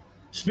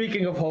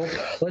 Speaking of hope,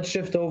 let's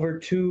shift over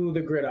to the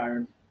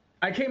gridiron.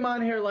 I came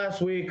on here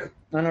last week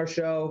on our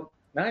show,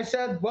 and I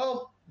said,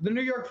 well, the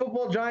New York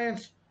Football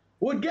Giants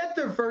would get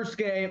their first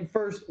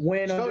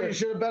win. So you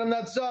should have bet on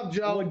that sub,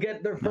 Joe. Would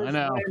get their first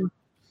win.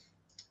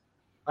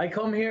 I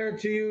come here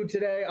to you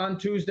today on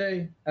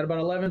Tuesday at about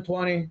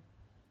 11:20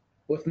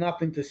 with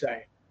nothing to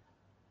say.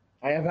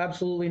 I have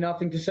absolutely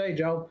nothing to say,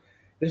 Joe.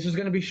 This is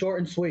going to be short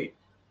and sweet.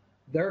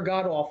 They're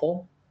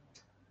god-awful.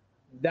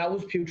 That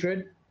was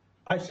putrid.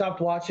 I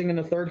stopped watching in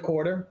the third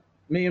quarter.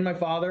 Me and my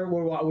father,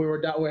 we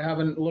were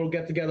having a little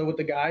get-together with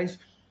the guys.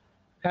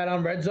 Had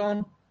on Red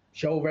Zone,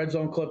 show Red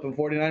Zone clip of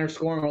 49ers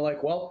scoring. We're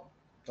like, well,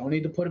 don't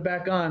need to put it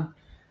back on.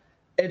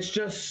 It's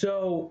just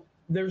so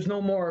there's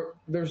no more.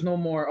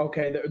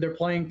 Okay, they're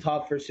playing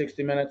tough for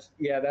 60 minutes.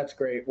 Yeah, that's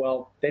great.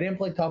 Well, they didn't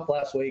play tough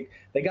last week.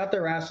 They got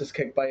their asses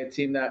kicked by a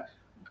team that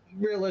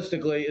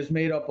realistically is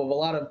made up of a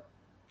lot of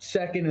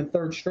second and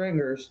third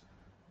stringers.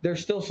 There's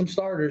still some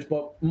starters,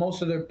 but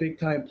most of their big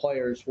time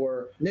players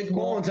were Nick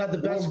Mullins had the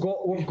best.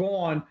 Were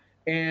gone,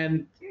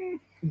 and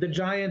the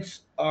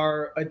Giants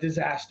are a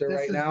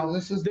disaster now.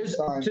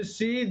 To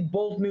see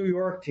both New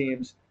York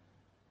teams.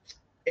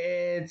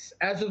 It's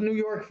as a New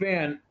York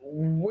fan,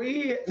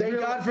 thank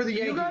God for the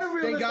Yankees.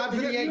 Thank God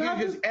for the Yankees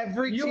because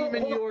every team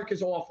in New York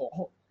is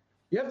awful.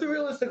 You have to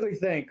realistically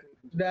think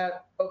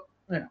that.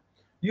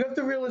 You have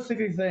to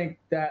realistically think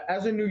that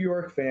as a New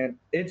York fan,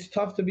 it's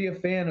tough to be a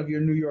fan of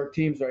your New York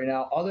teams right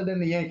now, other than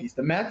the Yankees.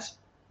 The Mets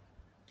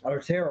are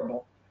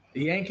terrible.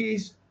 The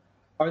Yankees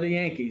are the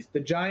Yankees. The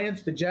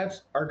Giants, the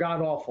Jets are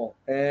god awful.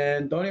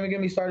 And don't even get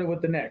me started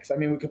with the Knicks. I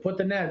mean, we could put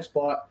the Nets,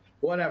 but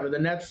whatever. The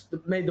Nets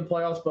made the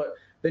playoffs, but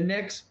the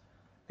Knicks,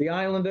 the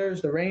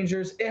Islanders, the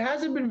Rangers, it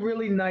hasn't been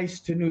really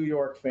nice to New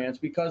York fans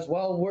because,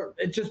 well,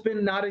 it's just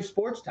been not a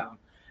sports town.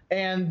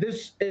 And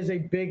this is a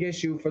big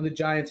issue for the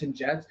Giants and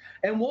Jets.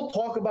 And we'll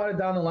talk about it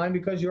down the line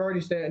because you're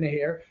already starting to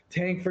hear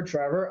tank for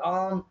Trevor.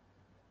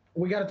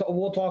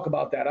 We'll talk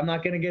about that. I'm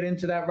not going to get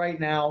into that right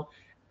now,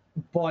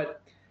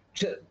 but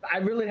I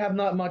really have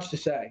not much to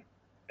say.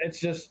 It's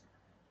just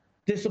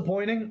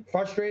disappointing,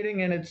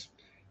 frustrating, and it's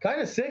kind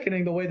of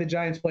sickening the way the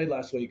Giants played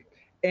last week.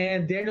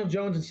 And Daniel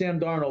Jones and Sam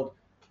Darnold,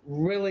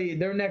 really,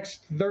 their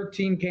next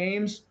 13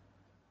 games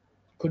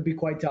could be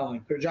quite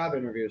telling. Their job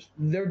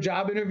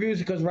interviews,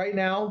 because right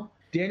now,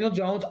 Daniel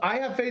Jones, I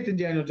have faith in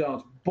Daniel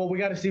Jones, but we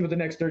got to see what the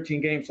next 13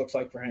 games looks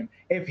like for him.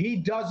 If he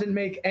doesn't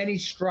make any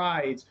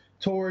strides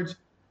towards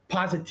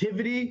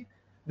positivity,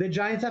 the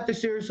Giants have to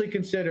seriously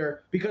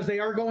consider, because they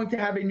are going to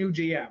have a new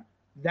GM.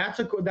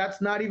 That's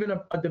not even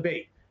a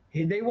debate.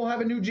 They will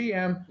have a new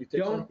GM.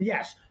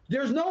 Yes.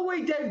 There's no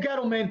way Dave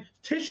Gettleman,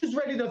 Tisch is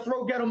ready to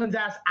throw Gettleman's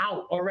ass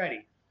out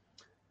already.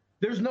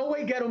 There's no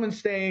way Gettleman's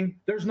staying.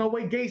 There's no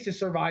way Gase is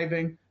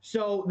surviving.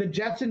 So the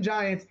Jets and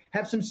Giants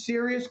have some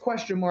serious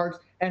question marks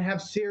and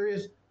have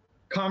serious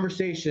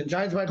conversations.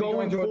 Giants might be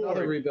going through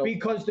another rebuild.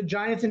 Because the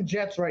Giants and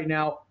Jets right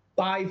now,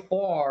 by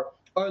far,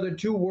 are the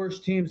two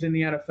worst teams in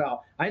the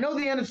NFL. I know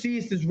the NFC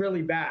East is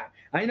really bad.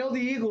 I know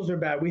the Eagles are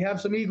bad. We have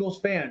some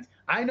Eagles fans.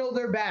 I know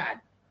they're bad.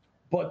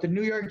 But the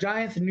New York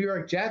Giants and New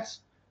York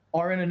Jets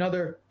are in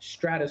another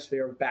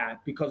stratosphere of bad,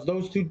 because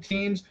those two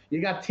teams,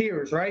 you got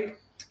tiers, right?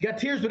 You got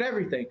tiers with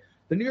everything.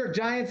 The New York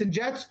Giants and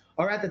Jets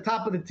are at the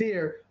top of the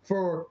tier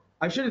for,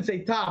 I shouldn't say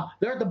top,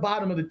 they're at the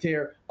bottom of the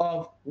tier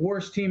of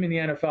worst team in the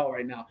NFL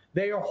right now.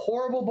 They are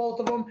horrible, both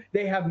of them.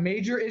 They have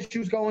major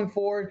issues going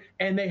forward,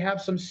 and they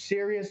have some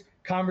serious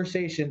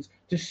conversations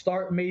to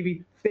start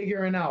maybe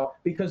figuring out,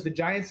 because the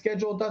Giants'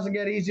 schedule doesn't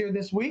get easier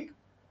this week,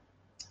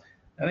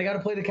 and they got to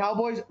play the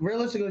Cowboys.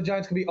 Realistically, the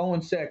Giants could be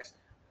 0-6,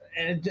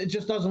 and it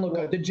just doesn't look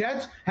good. The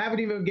Jets haven't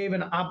even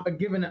given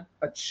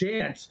a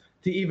chance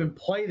to even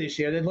play this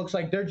year. It looks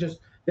like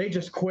they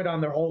just quit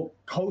on their whole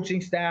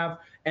coaching staff,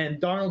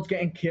 and Darnold's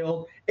getting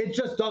killed. It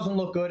just doesn't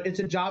look good. It's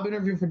a job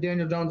interview for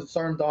Daniel Jones and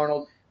Sam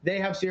Darnold. They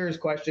have serious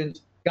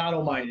questions. God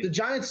almighty. The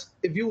Giants,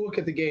 if you look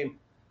at the game,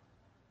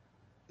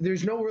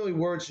 there's no really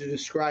words to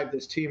describe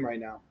this team right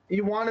now.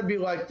 You want to be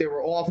like they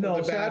were awful.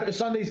 No,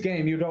 Sunday's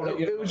game,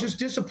 it was just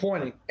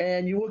disappointing.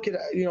 And you look at,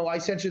 I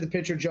sent you the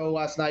picture, Joe,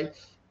 last night.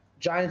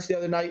 Giants the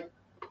other night,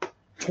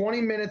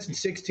 20 minutes and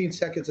 16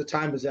 seconds of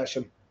time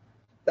possession.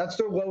 That's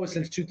their lowest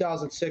since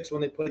 2006 when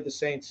they played the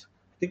Saints.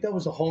 I think that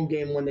was a home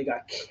game when they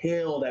got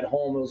killed at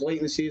home. It was late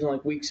in the season,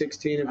 like week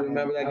 16, if you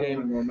remember that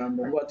game.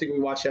 I think we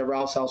watched it at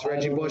Ralph's house.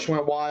 Reggie Bush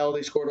went wild.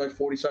 They scored like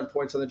 47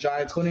 points on the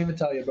Giants. Couldn't even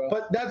tell you, bro.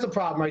 But that's the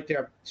problem right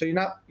there. So you're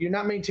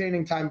not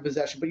maintaining time of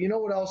possession. But you know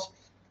what else?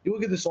 You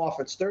look at this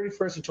offense,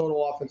 31st in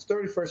total offense,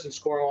 31st in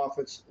scoring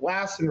offense,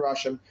 last in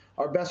rushing.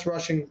 Our best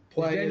rushing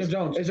play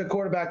is a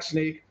quarterback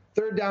sneak.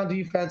 Third down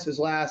defense is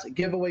last.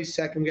 Giveaway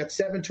second. We got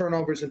 7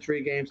 turnovers in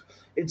 3 games.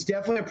 It's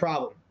definitely a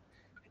problem.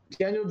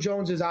 Daniel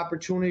Jones'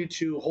 opportunity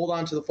to hold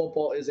on to the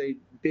football is a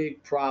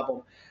big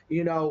problem.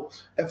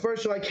 At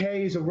first you're like,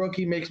 hey, he's a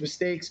rookie, makes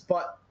mistakes,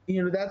 but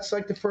that's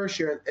like the first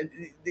year.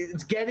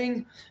 It's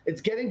getting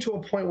to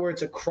a point where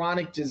it's a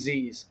chronic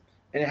disease,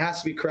 and it has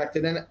to be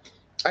corrected. And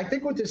I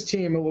think with this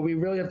team, and what we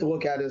really have to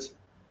look at is,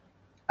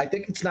 I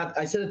think it's not.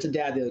 I said it to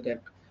Dad the other day.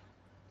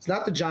 It's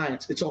not the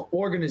Giants. It's an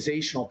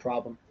organizational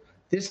problem.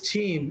 This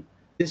team,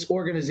 this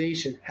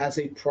organization has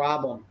a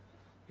problem.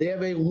 They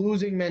have a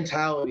losing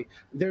mentality.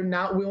 They're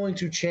not willing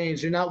to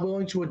change. They're not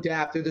willing to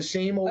adapt. They're the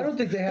same old. I don't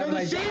think they have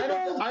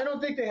I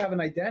don't think they have an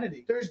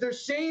identity. There's their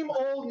same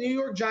old New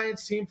York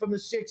Giants team from the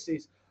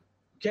 60s.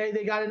 Okay,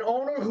 they got an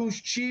owner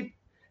who's cheap,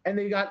 and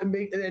they got and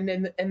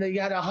they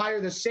got to hire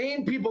the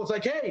same people. It's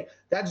like, hey,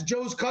 that's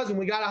Joe's cousin.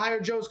 We got to hire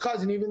Joe's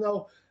cousin, even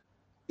though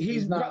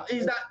he's not.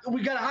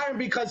 We got to hire him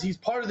because he's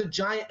part of the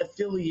Giant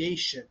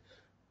affiliation.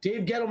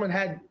 Dave Gettleman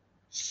had.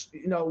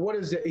 What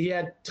is it? He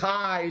had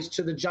ties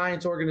to the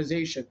Giants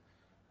organization.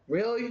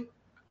 Really?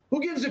 Who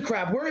gives a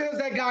crap? Where has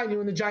that gotten you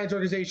in the Giants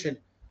organization?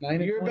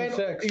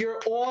 90.6. You're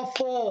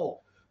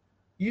awful.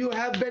 You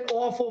have been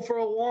awful for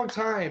a long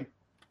time.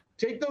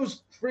 Take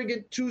those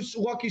friggin' 2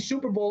 lucky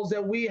Super Bowls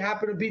that we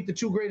happen to beat the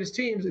 2 greatest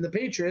teams in the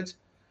Patriots.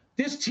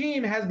 This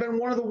team has been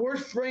one of the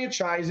worst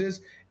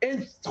franchises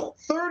in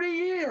 30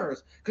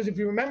 years. Because if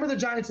you remember the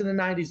Giants in the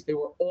 90s, they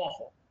were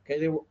awful. Okay,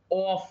 they were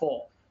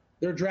awful.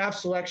 Their draft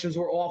selections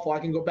were awful. I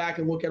can go back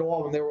and look at all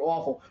of them. They were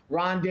awful.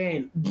 Ron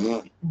Dane,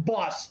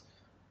 bust.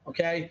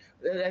 Okay,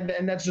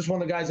 and that's just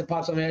one of the guys that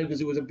pops on my head because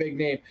he was a big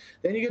name.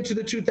 Then you get to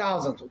the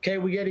 2000s. Okay,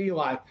 we get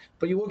Eli,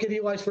 but you look at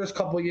Eli's first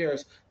couple of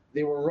years,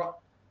 they weren't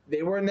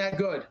that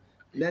good.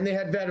 And then they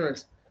had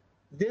veterans.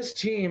 This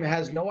team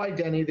has no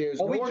identity. There's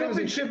Are no we jumping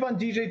organization. ship on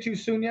DJ too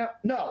soon yet?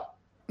 No,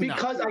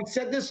 because I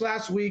said this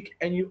last week,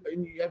 and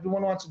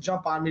everyone wants to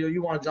jump on me, or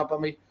you want to jump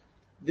on me.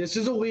 This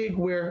is a league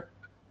where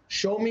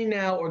show me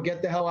now or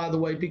get the hell out of the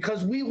way,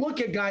 because we look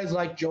at guys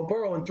like Joe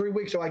Burrow in 3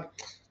 weeks, are like,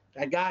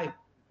 that guy,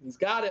 he's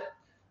got it.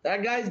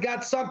 That guy's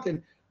got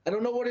something. I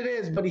don't know what it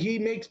is, but he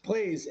makes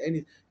plays.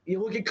 And you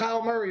look at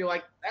Kyle Murray, you're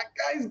like, that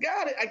guy's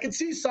got it. I can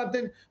see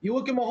something. You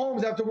look at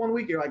Mahomes after 1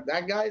 week, you're like,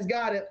 that guy's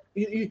got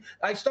it.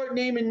 I start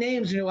naming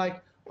names, and you're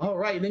like, all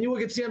right. And then you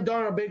look at Sam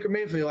Darnold or Baker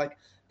Mayfield, you're like,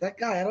 that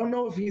guy, I don't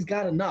know if he's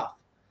got enough.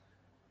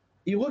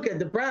 You look at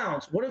the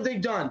Browns. What have they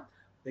done?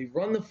 They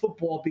run the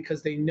football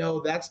because they know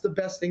that's the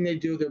best thing they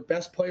do. Their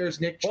best player is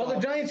Nick Chubb. Well,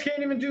 the Giants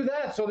can't even do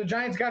that, so the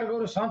Giants got to go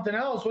to something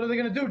else. What are they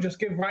going to do? Just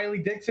give Riley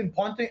Dixon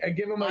punting and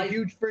give him a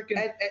huge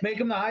freaking make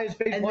him the highest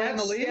paid player in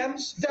the league?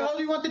 What the hell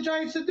do you want the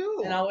Giants to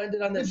do? And I'll end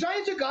it on this. The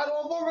Giants are god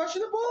awful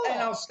rushing the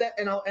ball.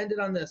 And I'll end it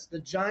on this. The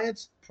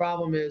Giants'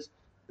 problem is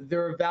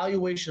their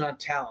evaluation on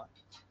talent.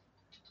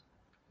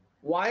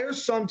 Why are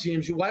some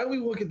teams? Why do we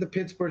look at the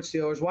Pittsburgh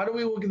Steelers? Why do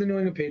we look at the New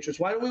England Patriots?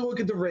 Why do we look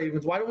at the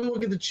Ravens? Why do we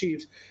look at the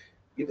Chiefs?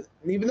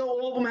 Even though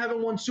all of them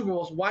haven't won Super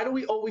Bowls, why do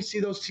we always see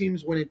those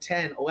teams winning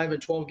 10,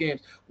 11, 12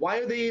 games? Why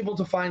are they able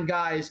to find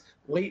guys,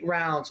 late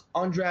rounds,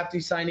 undrafted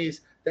signees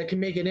that can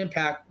make an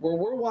impact, where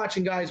we're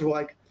watching guys who are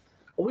like,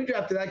 well, we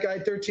drafted that guy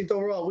 13th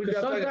overall.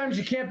 Sometimes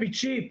you can't be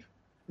cheap.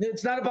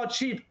 It's not about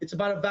cheap. It's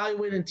about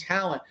evaluating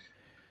talent.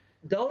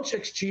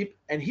 Belichick's cheap,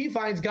 and he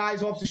finds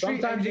guys off the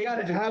street. Sometimes you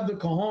got to have the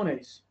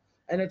cojones.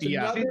 And it's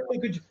another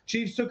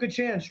Chiefs took a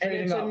chance. And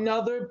it's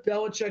another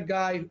Belichick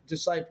guy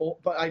disciple,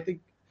 but I think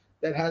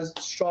that has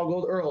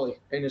struggled early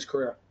in his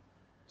career.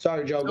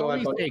 Sorry, Joe. Go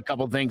ahead. Let me say a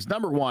couple things.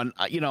 Number one,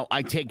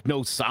 I take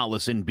no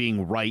solace in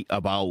being right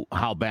about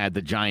how bad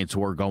the Giants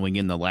were going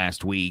in the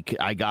last week.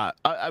 I got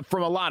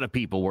from a lot of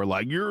people were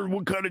like,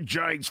 what kind of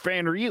Giants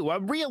fan are you? A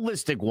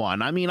realistic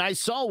one. I mean, I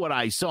saw what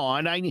I saw,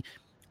 and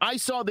I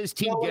saw this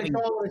team getting.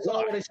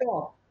 I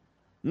saw.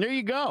 There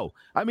you go.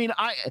 I mean,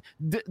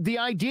 the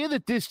idea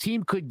that this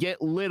team could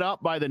get lit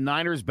up by the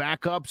Niners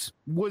backups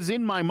was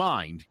in my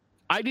mind.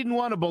 I didn't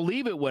want to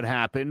believe it would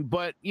happen,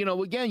 but,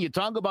 again, you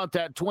talk about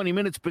that 20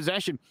 minutes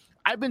possession.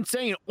 I've been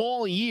saying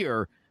all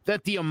year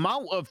that the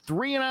amount of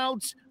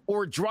 3-and-outs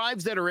or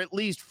drives that are at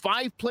least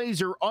 5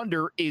 plays or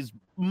under is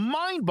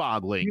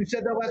mind-boggling. You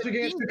said that last week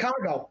against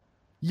Chicago.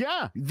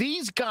 Yeah,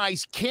 these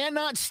guys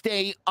cannot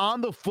stay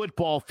on the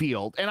football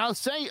field. And I'll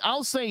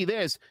say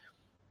this,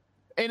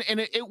 and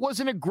it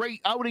wasn't a great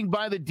outing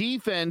by the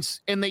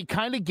defense, and they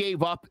kind of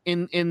gave up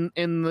in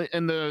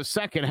the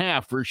second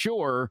half for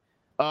sure.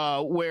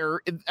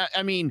 Where,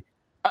 I mean,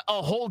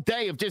 a whole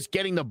day of just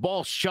getting the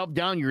ball shoved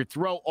down your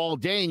throat all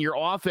day and your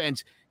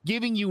offense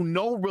giving you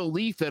no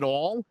relief at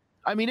all.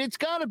 I mean, it's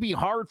got to be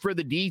hard for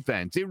the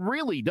defense. It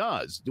really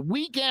does.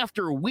 Week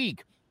after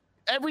week,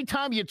 every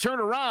time you turn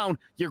around,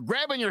 you're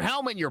grabbing your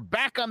helmet and you're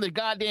back on the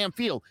goddamn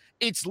field.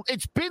 It's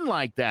been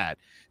like that.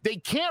 They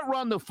can't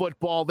run the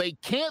football. They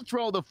can't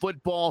throw the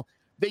football.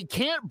 They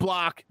can't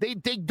block. They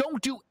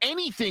don't do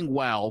anything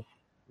well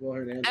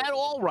at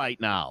all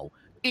right now.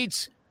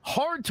 It's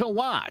hard to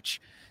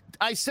watch.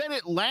 I said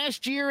it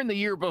last year and the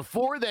year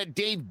before that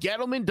Dave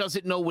Gettleman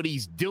doesn't know what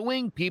he's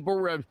doing. People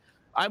were,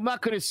 I'm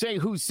not going to say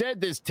who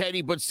said this,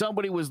 Teddy, but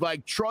somebody was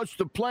like, trust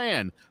the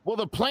plan. Well,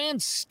 the plan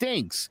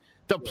stinks.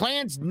 The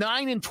plan's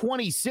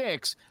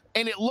 9-26,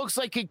 and it looks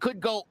like it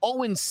could go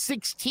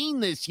 0-16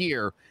 this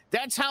year.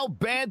 That's how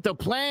bad the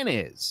plan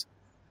is.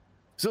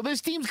 So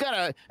this team's got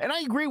to, and I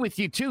agree with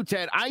you too,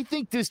 Ted. I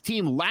think this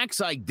team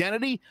lacks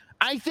identity.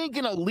 I think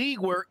in a league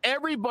where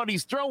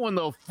everybody's throwing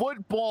the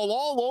football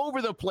all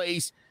over the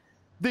place,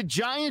 the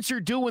Giants are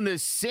doing the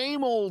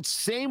same old,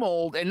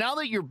 and now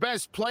that your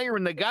best player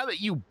and the guy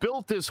that you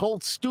built this whole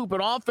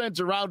stupid offense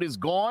around is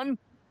gone,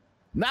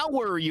 now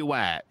where are you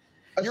at?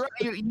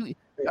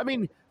 I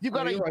mean, you've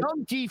got a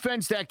young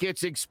defense that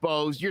gets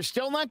exposed. You're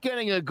still not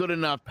getting a good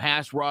enough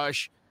pass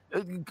rush.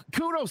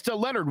 Kudos to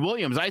Leonard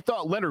Williams. I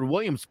thought Leonard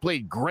Williams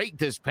played great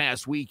this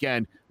past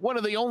weekend. One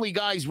of the only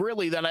guys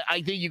really that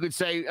I think you could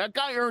say a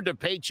guy earned a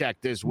paycheck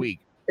this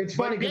week. It's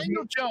funny because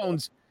Daniel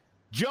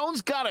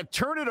Jones got to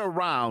turn it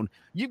around.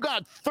 You've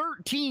got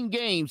 14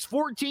 games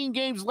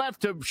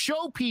left to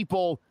show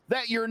people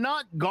that you're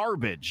not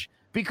garbage,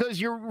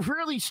 because you're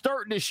really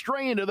starting to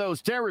stray into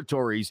those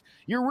territories.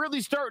 You're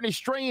really starting to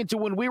stray into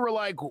when we were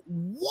like,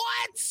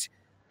 what?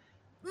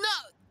 No.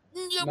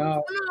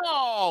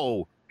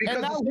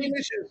 Because the same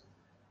issues.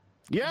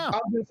 Yeah.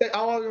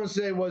 All I was going to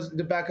say was,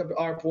 to back up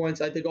our points,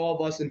 I think all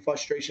of us in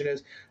frustration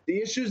is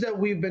the issues that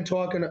we've been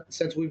talking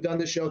since we've done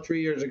this show 3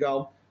 years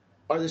ago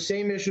are the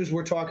same issues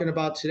we're talking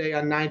about today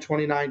on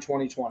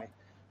 9/29/2020.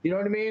 You know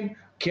what I mean?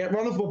 Can't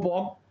run the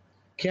football,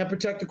 can't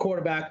protect the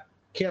quarterback,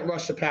 can't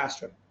rush the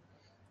passer.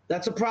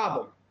 That's a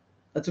problem.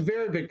 That's a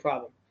very big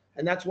problem.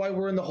 And that's why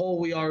we're in the hole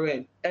we are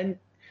in. And,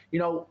 you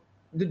know,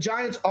 the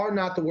Giants are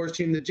not the worst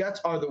team. The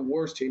Jets are the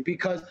worst team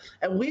because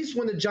at least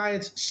when the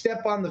Giants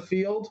step on the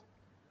field,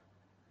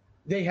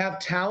 they have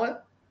talent.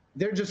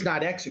 They're just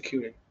not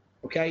executing,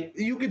 okay?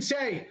 You could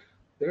say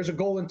there's a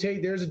Golden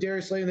Tate, there's a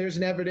Darius Slayton, there's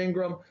an Everett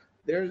Ingram,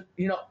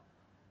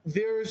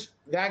 there's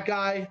that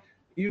guy.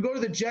 You go to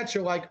the Jets,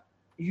 you're like,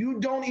 you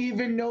don't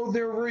even know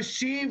their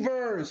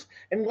receivers.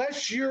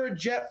 Unless you're a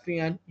Jet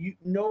fan, you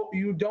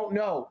don't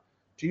know.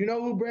 Do you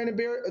know who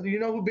do you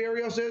know who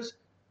Barrios is?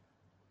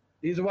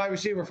 He's a wide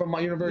receiver from my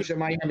University of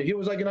Miami. He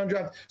was like an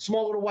undrafted,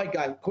 small little white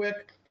guy,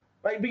 quick,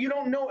 right? But you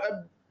don't know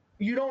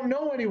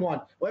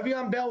anyone.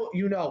 Le'Veon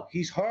Bell,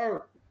 he's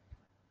hurt.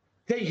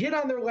 They hit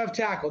on their left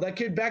tackle. That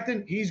kid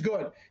Becton, he's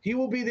good. He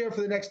will be there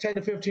for the next 10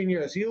 to 15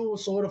 years. He will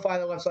solidify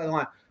the left side of the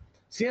line.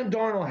 Sam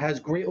Darnold has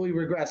greatly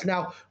regressed.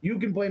 Now, you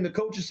can blame the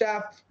coaching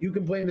staff. You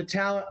can blame the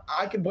talent.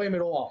 I can blame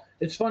it all.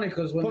 It's funny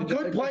because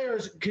good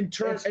players can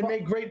turn and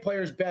make great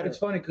players better. It's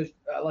funny because,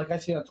 like I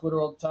see on Twitter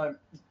all the time,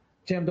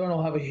 Sam Darnold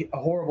will have a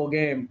horrible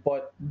game,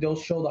 but they'll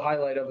show the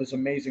highlight of his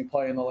amazing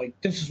play, and they're like,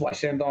 "This is why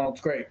Sam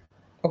Darnold's great."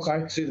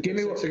 Okay, give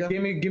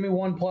me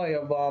one play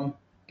of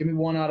give me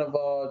one out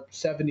of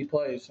 70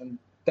 plays, and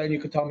then you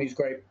could tell me he's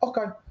great.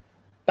 Okay.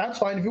 That's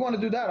fine. If you want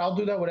to do that, I'll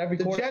do that with every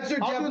quarterback.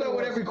 I'll do that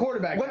with every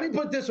quarterback. Let me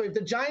put it this way. If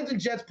the Giants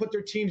and Jets put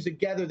their teams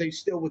together, they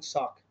still would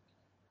suck.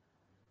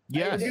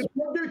 Yes. If you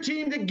put their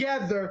team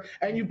together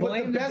and you put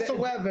the best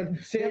 11,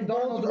 Sam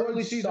Darnold's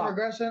early season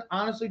regression,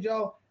 honestly,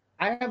 Joe,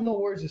 I have no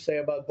words to say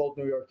about both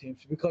New York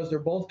teams because they're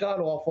both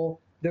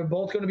god-awful. They're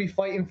both going to be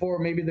fighting for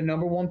maybe the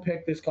number one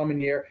pick this coming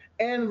year.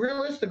 And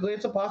realistically,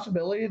 it's a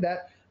possibility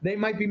that they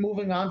might be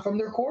moving on from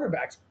their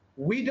quarterbacks.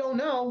 We don't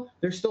know.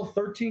 There's still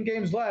 13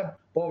 games left.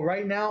 But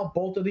right now,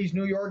 both of these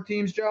New York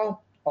teams, Joe,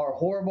 are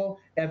horrible.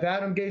 If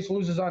Adam Gase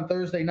loses on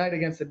Thursday night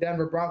against the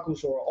Denver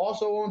Broncos, who are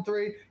also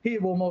 0-3, he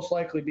will most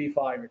likely be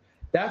fired.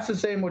 That's the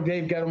same with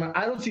Dave Gettleman.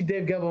 I don't see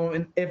Dave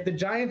Gettleman. If the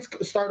Giants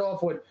start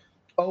off with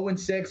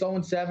 0-6,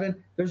 0-7,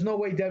 there's no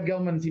way Dave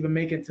Gettleman is even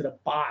making it to the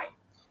bye.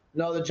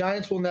 No, the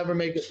Giants will never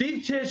make it.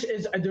 Steve Tisch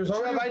is – there's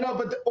already – I know,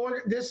 but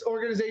this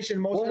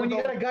organization – when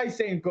you got a guy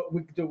saying,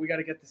 we got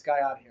to get this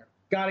guy out of here.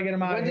 Got to get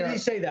him out of here. When did he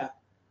say that?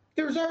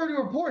 There's already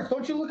reports.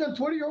 Don't you look on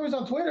Twitter? You're always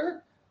on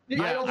Twitter.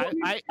 Yeah,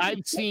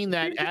 I've seen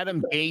that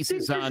Adam Gase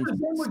is on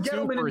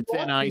super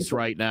thin ice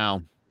right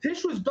now.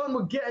 Tisch was done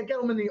with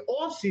Gettleman in the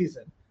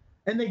offseason,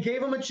 and they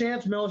gave him a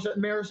chance.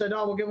 Mara said,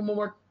 "No, we'll give him one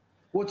more."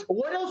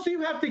 What else do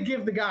you have to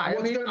give the guy?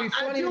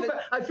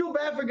 I feel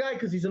bad for the guy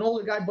because he's an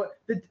older guy, but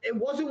it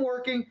wasn't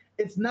working.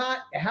 It's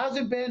not. It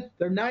hasn't been.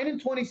 They're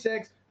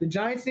 9-26. The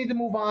Giants need to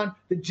move on.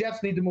 The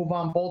Jets need to move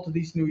on. Both of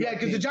these New York. Yeah,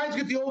 because the Giants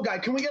get the old guy.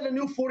 Can we get a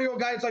new 40-year-old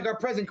guy that's like our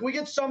president? Can we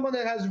get someone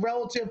that has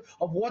relative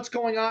of what's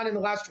going on in the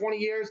last 20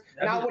 years,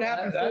 not what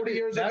happened 40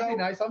 years ago? That'd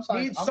be nice.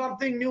 Need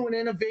something new and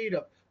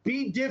innovative.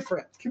 Be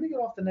different. Can we get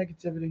off the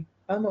negativity?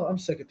 I'm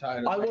sick and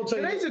tired. I will tell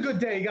you. Today's a good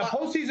day. You got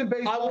postseason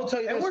baseball. I will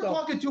tell you and this, we're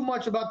talking too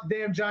much about the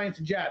damn Giants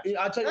and Jets.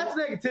 That's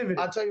negativity.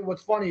 I'll tell you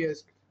what's funny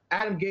is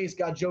Adam Gase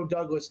got Joe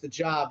Douglas the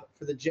job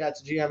for the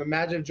Jets GM.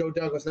 Imagine if Joe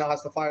Douglas now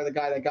has to fire the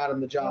guy that got him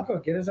the job.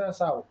 Okay, get his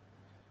ass out.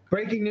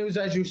 Breaking news,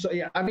 as you saw.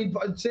 Yeah, I mean,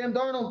 Sam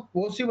Darnold,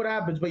 we'll see what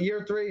happens. But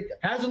year 3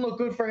 hasn't looked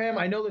good for him.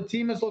 I know the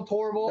team has looked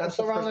horrible. That's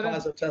the first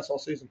positive test all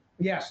season.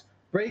 Yes.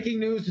 Breaking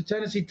news, the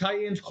Tennessee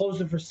Titans closed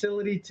the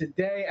facility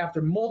today after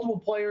multiple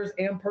players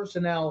and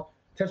personnel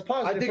test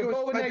positive. I think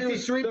it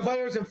was 3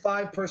 players and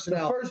 5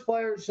 personnel. The first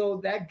player, so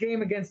that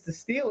game against the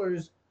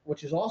Steelers,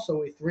 which is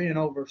also a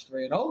 3-0 versus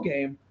 3-0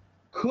 game,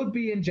 could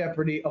be in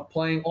jeopardy of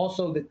playing.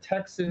 Also, the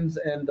Texans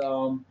and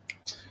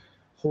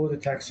who are the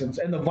Texans?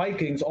 And the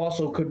Vikings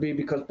also could be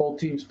because both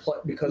teams play.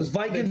 Because the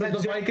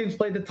Vikings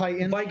played the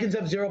Titans. Vikings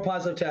have 0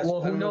 positive tests.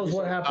 Well, who knows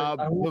what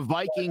happened? The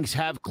Vikings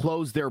have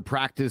closed their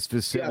practice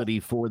facility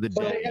for the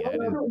day.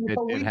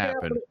 It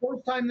happened. For the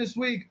first time this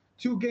week,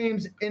 2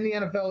 games in the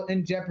NFL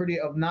in jeopardy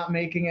of not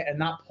making it and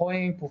not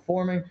playing,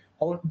 performing.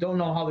 Don't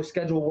know how the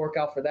schedule will work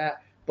out for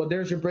that. But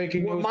there's your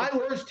breaking news. My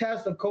first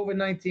test of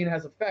COVID-19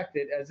 has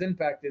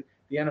impacted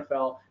the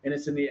NFL, and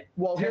it's in the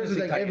here's the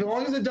thing. As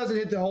long as it doesn't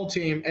hit the whole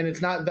team, and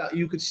it's not that,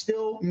 you could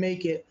still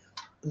make it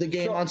the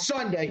game on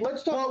Sunday.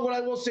 Let's talk. But what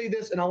I will say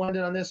this, and I'll end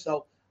it on this.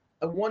 So,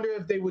 I wonder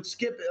if they would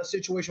skip a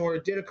situation where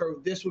it did occur.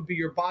 This would be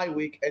your bye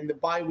week, and the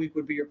bye week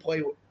would be your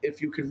play. If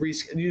you could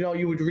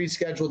you would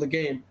reschedule the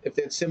game if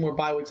they had similar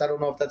bye weeks. I don't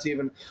know if that's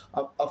even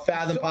a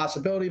fathom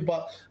possibility,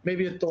 but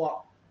maybe a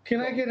thought. Can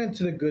I get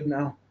into the good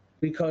now?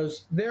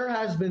 Because there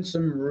has been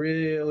some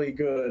really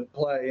good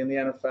play in the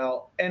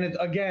NFL, and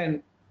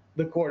again,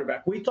 the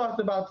quarterback. We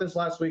talked about this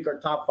last week. Our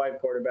top 5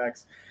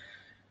 quarterbacks.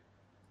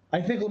 I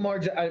think Lamar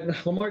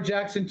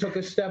Jackson took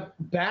a step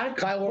back.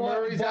 Kyler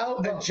Murray's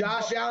out, and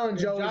Josh Allen.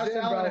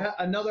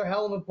 Another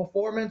hell of a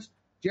performance.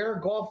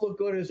 Jared Goff looked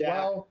good as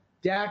well.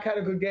 Dak had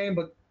a good game,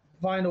 but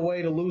find a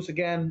way to lose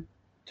again.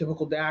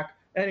 Typical Dak.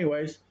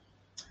 Anyways,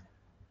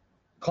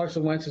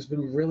 Carson Wentz has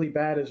been really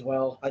bad as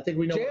well. I think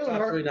we know Jalen top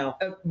Hurts- 3 now.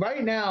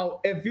 Right now,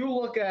 if you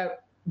look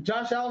at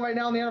Josh Allen right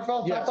now in the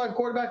NFL, Yes. top 5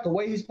 quarterback, the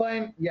way he's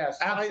playing, yes.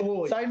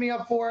 Absolutely. Sign me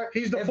up for it.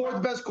 He's the If fourth I-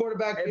 best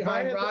quarterback if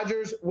I behind had to-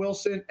 Rodgers,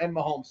 Wilson, and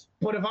Mahomes.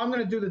 But if I'm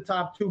going to do the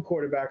top 2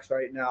 quarterbacks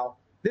right now,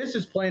 this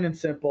is plain and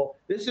simple.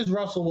 This is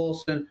Russell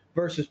Wilson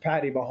versus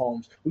Patty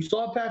Mahomes. We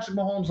saw Patrick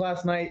Mahomes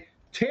last night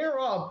tear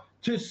up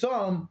to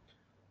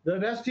the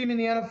best team in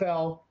the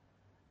NFL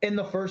in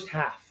the first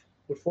half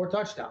with 4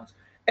 touchdowns.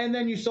 And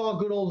then you saw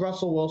good old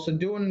Russell Wilson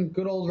doing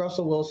good old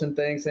Russell Wilson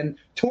things and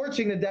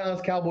torching the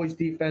Dallas Cowboys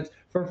defense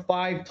for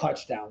 5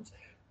 touchdowns.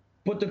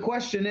 But the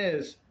question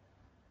is,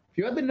 if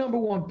you had the number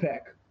 1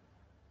 pick,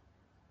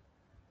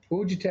 who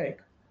would you take?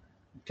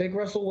 Take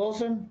Russell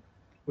Wilson?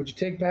 Would you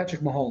take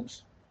Patrick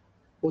Mahomes?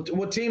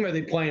 What team are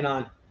they playing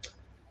on?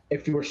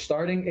 If you were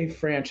starting a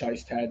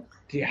franchise, Ted,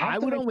 do you have I to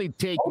would make- only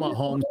take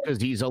Mahomes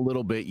because he's a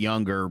little bit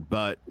younger,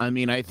 but I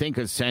mean, I think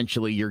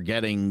essentially you're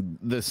getting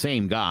the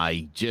same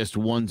guy, just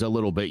one's a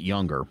little bit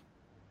younger.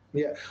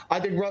 Yeah, I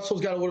think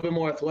Russell's got a little bit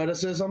more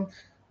athleticism.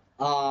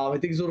 I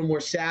think he's a little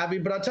more savvy.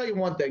 But I'll tell you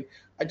one thing.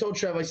 I told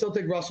Trev, I still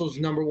think Russell's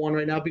number 1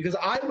 right now because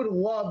I would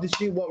love to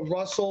see what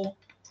Russell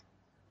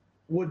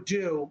would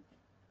do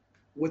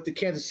with the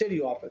Kansas City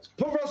offense.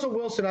 Put Russell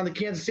Wilson on the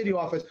Kansas City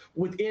offense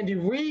with Andy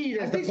Reid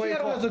I as the think play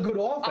Seattle call. has a good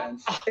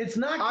offense. It's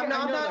not. I'm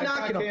not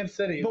knocking them. Kansas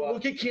City, But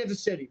look at Kansas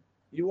City.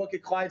 You look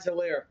at Clyde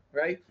Hilaire,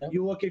 right? Yep.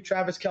 You look at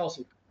Travis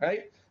Kelce,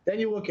 right? Then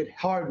you look at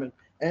Hardman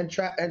and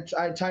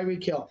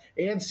Tyreek Hill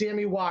and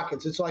Sammy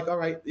Watkins. It's like, all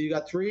right, you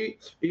got three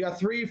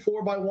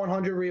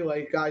 4x100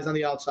 relay guys on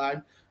the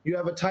outside. You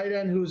have a tight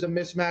end who's a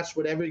mismatch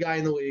with every guy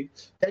in the league.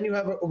 Then you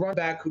have a running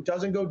back who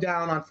doesn't go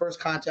down on first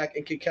contact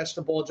and can catch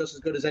the ball just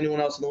as good as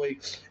anyone else in the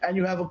league. And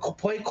you have a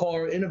play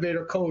caller,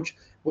 innovator coach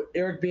with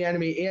Eric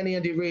Bieniemy and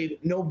Andy Reid,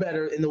 no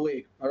better in the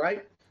league. All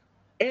right,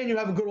 and you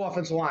have a good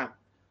offensive line.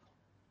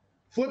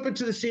 Flip it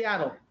to the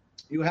Seattle.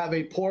 You have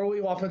a poorly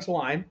offensive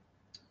line.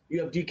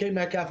 You have DK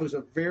Metcalf, who's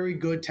a very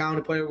good,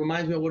 talented player.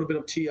 Reminds me a little bit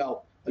of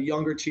T.O., a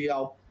younger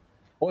T.O.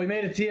 Well, he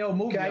made a T.O.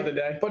 move the other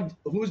day. But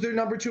who's their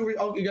number 2?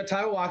 Oh, you got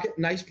Tyler Lockett,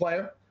 nice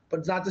player, but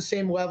it's not the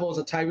same level as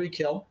a Tyreek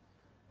Hill.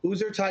 Who's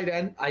their tight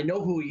end? I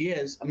know who he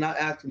is. I'm not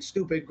acting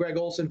stupid. Greg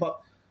Olsen,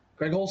 but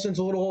Greg Olsen's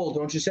a little old,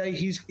 don't you say?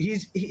 He's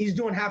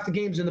doing half the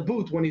games in the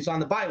booth when he's on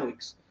the bye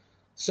weeks.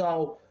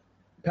 So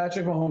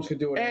Patrick Mahomes could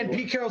do it. and anywhere.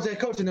 Pete Carroll's their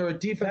coach, and they're a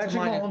defensive Patrick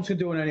line. Mahomes could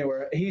do it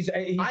anywhere.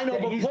 I know,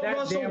 but he's put that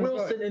Russell damn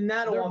Wilson good. in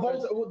that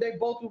offense. They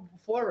both will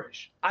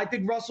flourish. I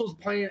think Russell's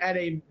playing at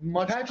a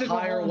much Patrick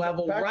higher Mahomes-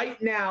 level Patrick-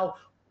 right now.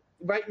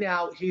 Right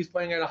now, he's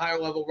playing at a higher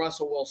level,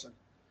 Russell Wilson.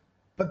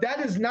 But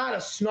that is not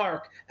a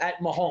snark at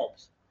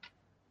Mahomes,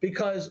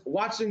 because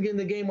watching in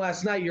the game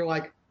last night, you're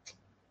like,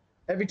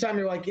 every time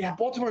you're like, yeah,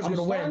 Baltimore's I'm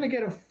going to win. starting to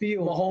get a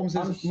feel.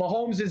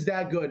 Mahomes is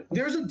that good.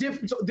 There's a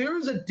difference. There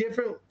is a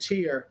different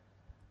tier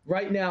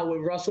right now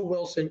with Russell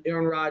Wilson,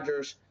 Aaron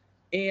Rodgers,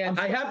 and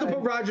I have to put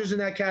Rodgers in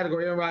that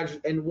category, Aaron Rodgers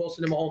and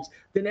Wilson and Mahomes,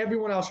 than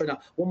everyone else right now.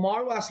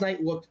 Lamar last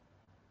night looked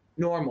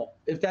normal,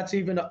 if that's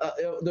even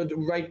the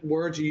right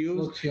word to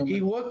use.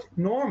 He looked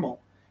normal.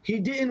 He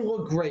didn't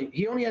look great.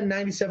 He only had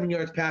 97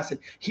 yards passing.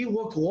 He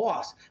looked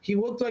lost. He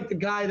looked like the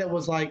guy that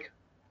was like,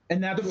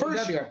 And that's The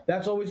first year.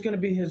 That's always going to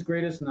be his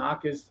greatest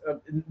knock, is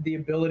the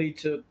ability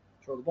to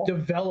throw the ball.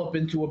 develop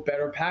into a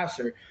better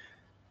passer.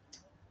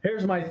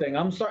 Here's my thing.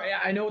 I'm sorry.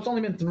 I know it's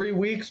only been 3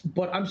 weeks,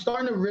 but I'm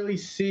starting to really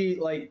see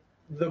like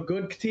the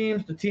good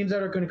teams, the teams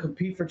that are going to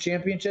compete for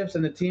championships,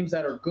 and the teams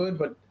that are good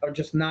but are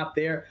just not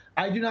there.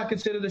 I do not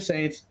consider the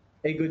Saints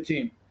a good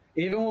team.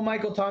 Even with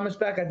Michael Thomas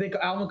back, I think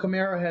Alvin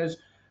Kamara has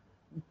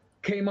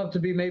came up to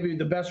be maybe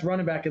the best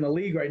running back in the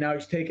league right now.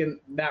 He's taken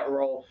that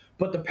role.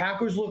 But the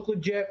Packers look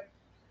legit.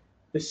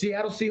 The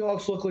Seattle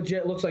Seahawks look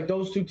legit. Looks like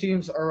those two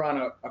teams are on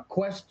a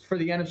quest for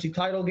the NFC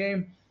title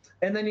game.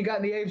 And then you got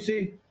in the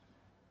AFC.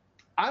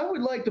 I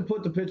would like to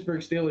put the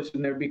Pittsburgh Steelers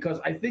in there because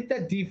I think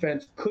that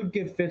defense could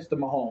give fits to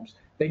Mahomes.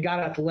 They got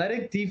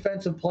athletic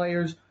defensive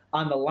players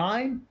on the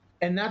line,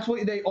 and that's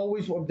what they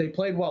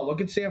played well.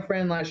 Look at San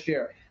Fran last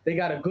year. They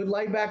got a good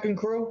linebacking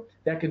crew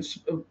that can.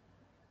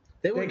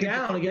 They were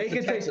down against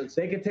the Texans.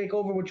 They could take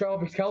over with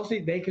Travis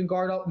Kelce. They can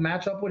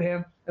match up with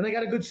him, and they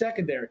got a good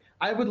secondary.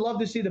 I would love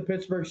to see the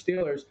Pittsburgh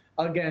Steelers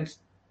against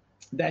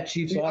that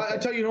Chiefs offense. I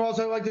tell you who else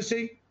I'd like to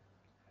see?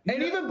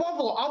 And even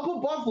Buffalo. I'll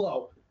put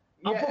Buffalo.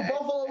 I'll put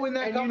Buffalo in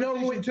that and you know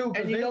conversation too.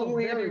 And you know who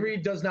Andy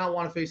Reid does not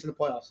want to face in the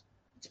playoffs?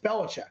 It's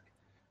Belichick.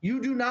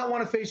 You do not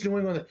want to face New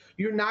England.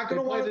 You're not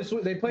going to want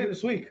to. They play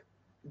this week.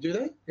 Do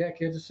they? Yeah,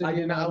 Kansas City. I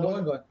did not. New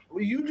England.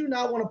 You do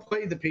not want to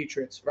play the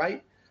Patriots,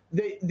 right?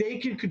 They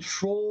can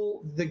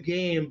control the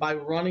game by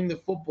running the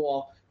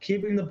football,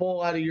 keeping the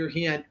ball out of your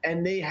hand,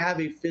 and they have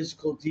a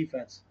physical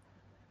defense.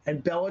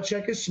 And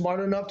Belichick is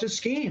smart enough to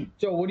scheme.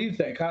 So, what do you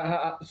think?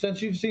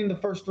 Since you've seen the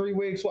first 3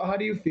 weeks, how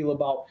do you feel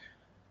about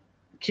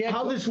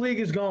how this league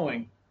is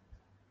going?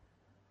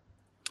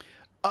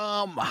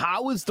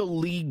 How is the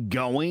league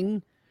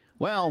going?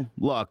 Well,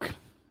 look,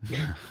 How's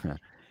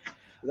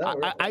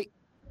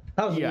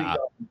the league going?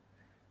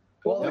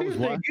 Well, what do you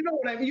think? You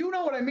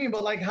know what I mean.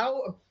 But like,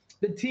 how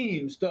the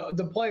teams,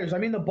 the players. I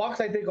mean, the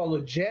Bucks, I think, are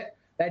legit.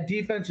 That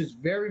defense is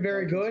very,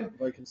 very good.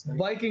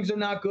 Vikings are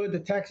not good. The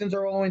Texans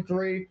are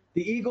 0-3.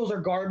 The Eagles are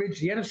garbage.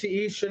 The NFC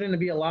East shouldn't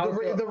be allowed.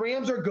 The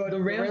Rams are good.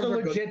 The Rams are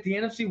legit. Good. The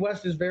NFC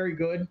West is very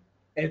good.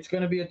 It's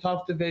going to be a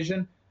tough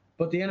division,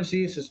 but the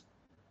NFC East is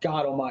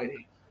God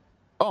Almighty.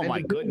 Oh,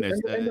 my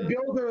goodness. And the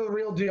Bills are the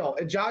real deal.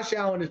 And Josh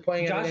Allen is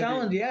playing. Josh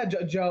Allen, yeah,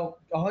 Joe,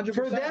 100%.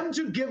 For them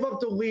to give up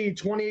the lead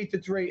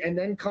 28-3 and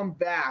then come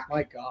back.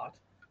 My God.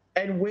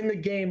 And win the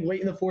game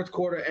late in the fourth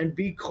quarter and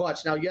be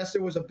clutch. Now, yes,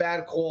 there was a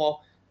bad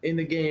call in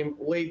the game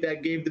late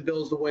that gave the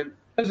Bills the win.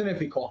 That's an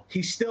iffy call.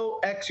 He still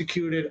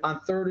executed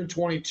on 3rd and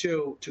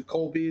 22 to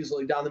Cole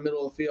Beasley down the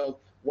middle of the field.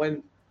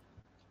 What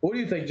do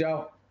you think,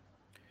 Joe?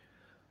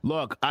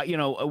 Look,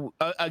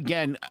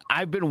 again,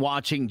 I've been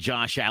watching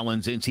Josh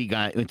Allen since he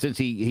got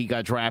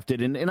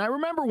drafted, and I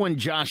remember when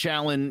Josh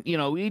Allen,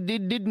 he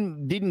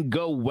didn't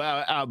go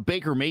well.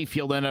 Baker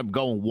Mayfield ended up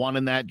going 1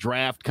 in that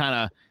draft,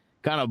 kind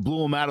of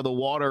blew him out of the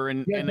water.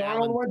 And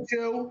Darnold went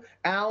 2.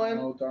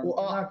 Allen,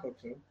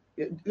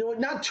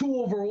 not 2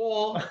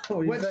 overall.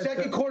 Went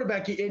second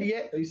quarterback, you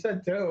idiot. He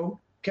said 2.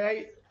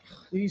 Okay.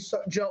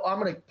 Joe, I'm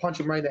going to punch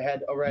him right in the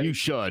head already. You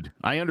should.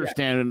 I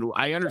understand. Yeah.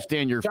 I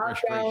understand your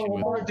frustration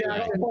with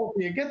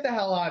that. Get the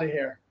hell out of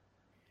here.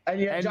 And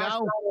Josh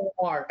Allen and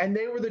Lamar,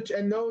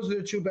 and those are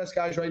the 2 best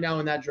guys right now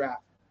in that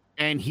draft.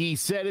 And he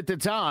said at the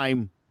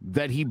time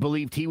that he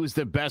believed he was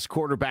the best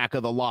quarterback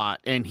of the lot,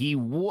 and he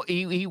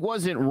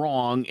wasn't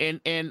wrong.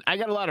 And I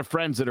got a lot of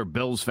friends that are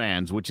Bills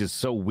fans, which is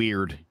so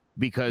weird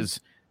because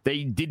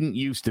they didn't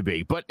used to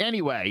be. But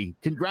anyway,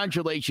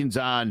 congratulations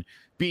on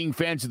being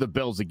fans of the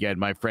Bills again,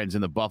 my friends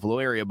in the Buffalo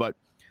area. But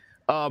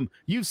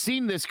you've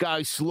seen this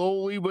guy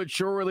slowly but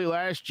surely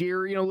last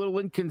year, a little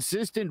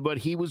inconsistent, but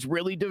he was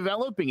really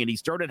developing and he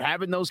started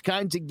having those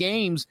kinds of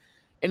games.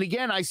 And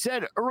again, I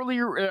said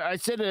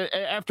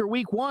after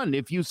week 1,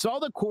 if you saw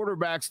the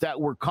quarterbacks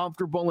that were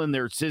comfortable in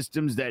their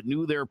systems, that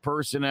knew their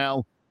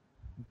personnel,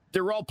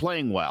 they're all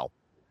playing well.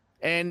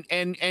 And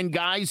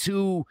guys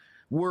who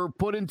were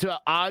put into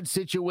odd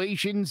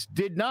situations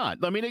did not.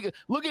 I mean,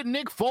 look at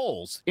Nick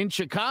Foles in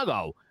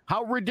Chicago.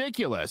 How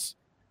ridiculous.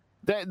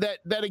 That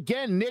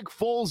again, Nick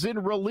Foles in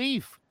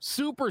relief,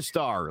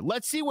 superstar.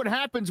 Let's see what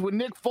happens when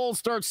Nick Foles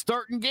starts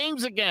starting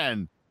games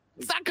again.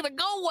 It's not going to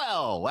go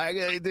well.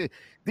 The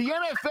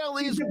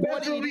NFL is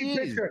what it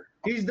is.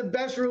 He's the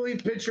best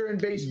relief pitcher in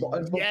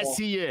baseball. Yes,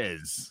 he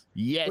is.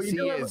 Yes, he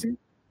is.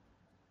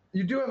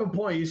 You do have a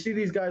point. You see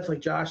these guys like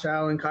Josh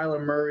Allen, Kyler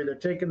Murray, they're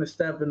taking the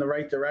step in the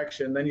right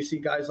direction. Then you see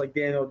guys like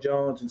Daniel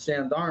Jones and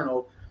Sam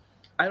Darnold.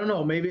 I don't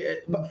know.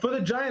 But for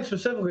the Giants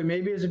specifically,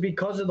 maybe is it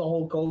because of the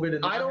whole COVID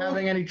and not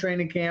having any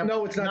training camp?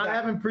 No, it's not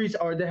having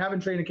or they're having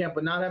training camp,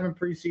 but not having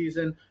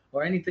preseason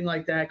or anything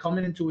like that,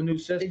 coming into a new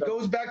system. It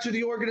goes back to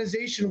the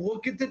organization.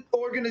 Look at the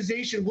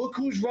organization. Look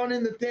who's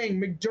running the thing.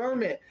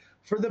 McDermott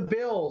for the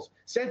Bills.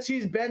 Since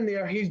he's been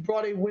there, he's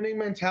brought a winning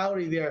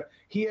mentality there.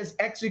 He has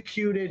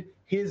executed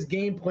his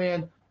game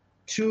plan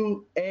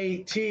to a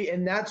T,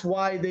 and that's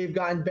why they've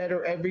gotten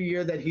better every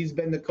year that he's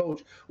been the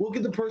coach. Look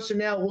at the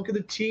personnel. Look at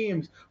the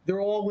teams.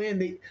 They're all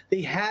in.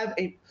 They have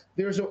a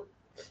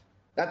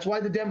 – that's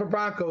why the Denver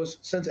Broncos,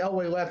 since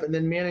Elway left and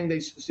then Manning they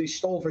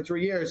stole for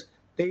 3 years,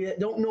 they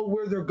don't know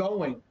where they're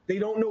going. They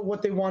don't know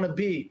what they want to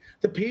be.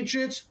 The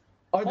Patriots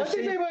are the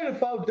same. They might have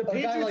found the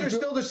Patriots are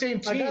still the same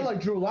team. A guy like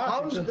Drew Lock.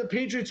 How does the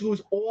Patriots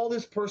lose all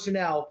this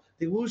personnel?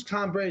 They lose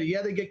Tom Brady.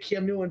 Yeah, they get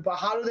Cam Newton, but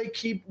how do they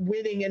keep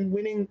winning and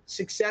winning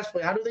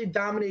successfully? How do they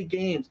dominate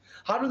games?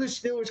 How do the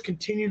Steelers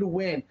continue to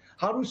win?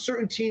 How do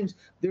certain teams,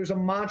 there's a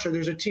mantra,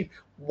 there's a team.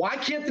 Why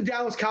can't the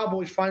Dallas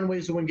Cowboys find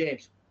ways to win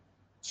games?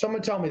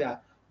 Someone tell me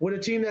that. With a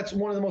team that's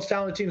one of the most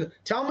talented teams.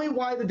 Tell me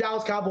why the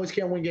Dallas Cowboys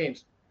can't win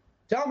games.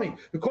 Tell me.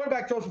 The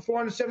quarterback throws for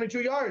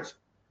 472 yards.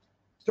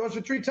 Throws for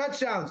 3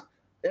 touchdowns.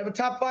 They have a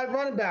top 5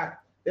 running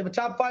back. They have a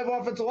top 5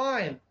 offensive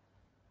line.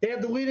 They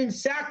have the leading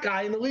sack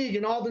guy in the league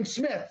in Aldon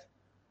Smith.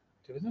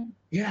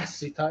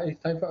 Yes.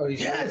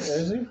 Yes.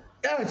 Is he?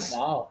 Yes.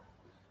 Wow.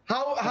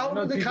 How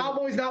do the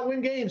Cowboys not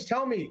win games?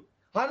 Tell me.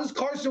 How does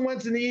Carson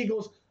Wentz and the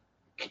Eagles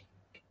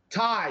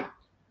tie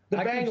the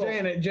Bengals? Keep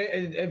saying it.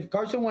 If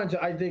Carson Wentz,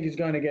 I think, is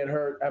going to get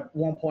hurt at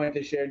one point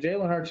this year,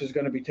 Jalen Hurts is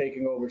going to be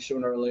taking over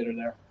sooner or later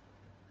there.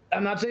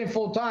 I'm not saying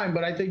full time,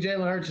 but I think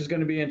Jalen Hurts is going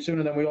to be in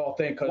sooner than we all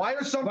think. Why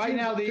are some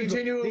teams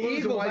continue to lose?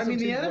 Eagles, I mean,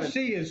 the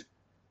NFC is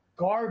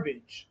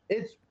garbage.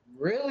 It's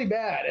really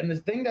bad. And the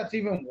thing that's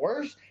even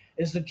worse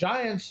is the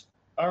Giants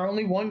are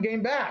only 1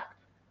 game back.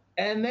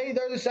 And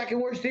they're the second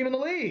worst team in the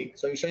league.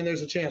 So you're saying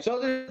there's a chance? So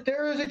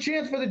there is a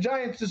chance for the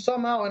Giants to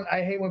somehow, and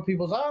I hate when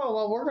people say, oh,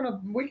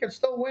 well, we can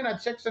still win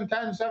at 6-10,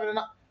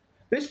 7-9.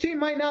 This team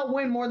might not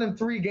win more than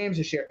 3 games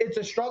this year. It's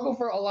a struggle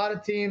for a lot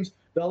of teams.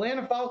 The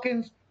Atlanta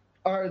Falcons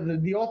are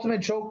the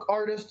ultimate choke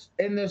artists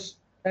in this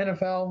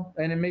NFL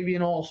and maybe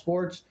in all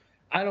sports.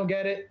 I don't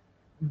get it.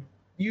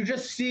 You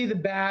just see the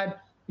bad.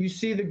 You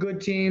see the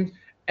good teams.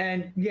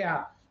 And,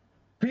 yeah,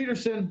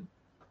 Peterson,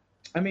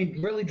 I mean,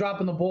 really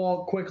dropping the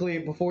ball quickly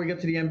before we get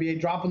to the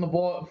NBA, dropping the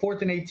ball,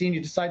 4th and 18, you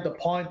decide to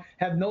punt,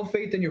 have no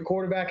faith in your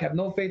quarterback, have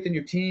no faith in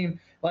your team.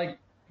 Like,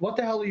 what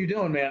the hell are you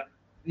doing, man?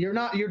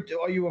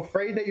 Are you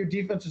afraid that your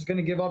defense is going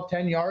to give up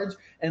 10 yards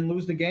and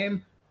lose the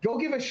game? Go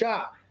give a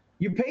shot.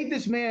 You paid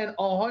this man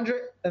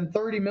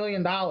 $130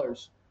 million.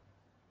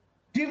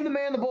 Give the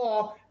man the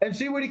ball and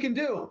see what he can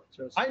do.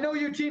 I know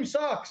your team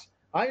sucks.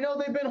 I know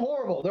they've been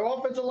horrible. Their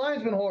offensive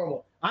line's been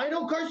horrible. I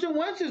know Carson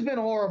Wentz has been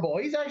horrible.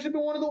 He's actually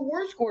been one of the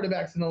worst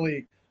quarterbacks in the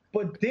league.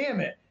 But damn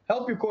it,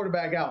 help your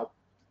quarterback out.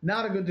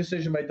 Not a good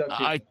decision by Doug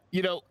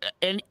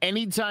Peterson.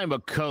 Anytime a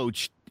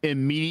coach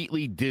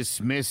immediately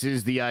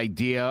dismisses the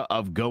idea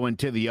of going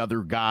to the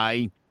other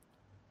guy,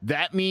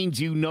 that means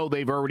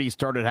they've already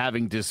started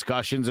having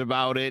discussions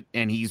about it,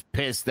 and he's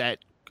pissed that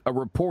a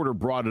reporter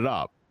brought it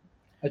up.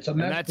 It's a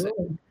mess.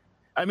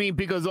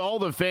 Because all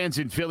the fans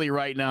in Philly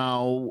right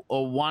now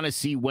want to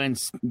see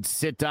Wentz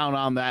sit down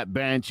on that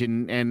bench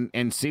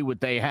and see what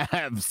they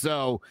have.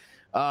 So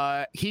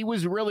he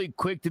was really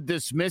quick to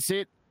dismiss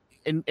it.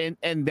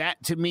 And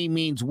that to me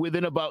means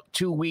within about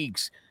 2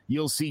 weeks,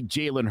 you'll see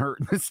Jalen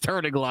Hurts in the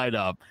starting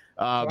lineup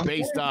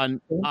based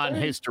on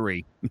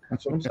history.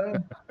 That's what I'm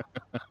saying.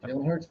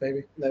 Jalen Hurts,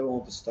 baby. They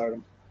won't start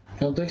him. You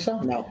don't think so?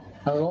 No.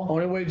 Not at all?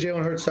 Only way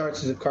Jalen Hurts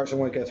starts is if Carson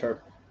Wentz gets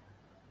hurt.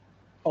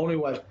 Only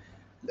way.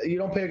 You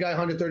don't pay a guy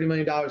 $130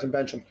 million and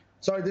bench him.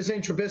 Sorry, this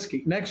ain't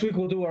Trubisky. Next week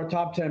we'll do our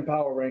top 10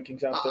 power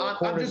rankings after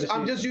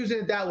I'm just using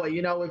it that way.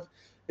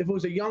 If it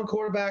was a young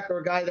quarterback or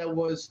a guy that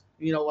was,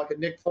 like a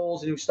Nick Foles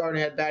and he was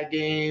starting to have bad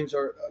games,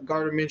 or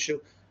Gardner Minshew,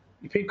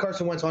 you paid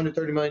Carson Wentz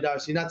 $130 million.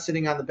 So you're not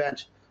sitting on the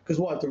bench. Because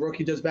what? If the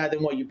rookie does bad,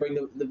 then what? You bring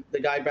the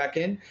guy back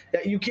in?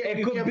 That you can't.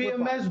 It could be a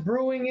mess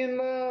brewing in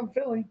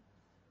Philly.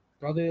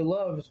 Brotherly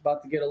Love is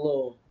about to get a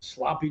little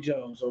sloppy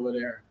Joes over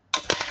there.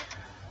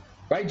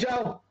 Right,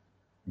 Joe?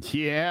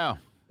 Yeah.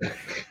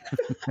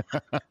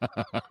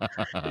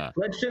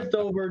 Let's shift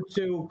over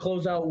to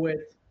close out with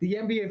the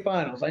NBA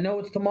Finals. I know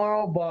it's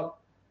tomorrow, but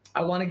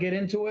I want to get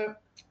into it.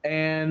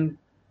 And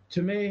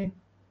to me,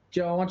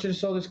 Joe, I want you to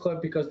show this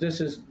clip because this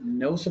is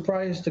no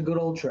surprise to good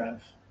old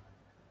Trev.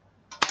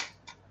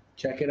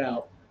 Check it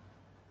out.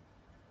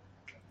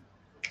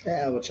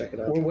 Yeah, we'll check it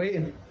out. We're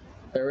waiting.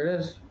 There it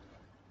is.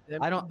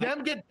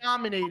 Them get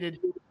dominated.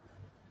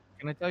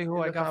 Can I tell you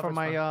who I got for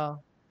my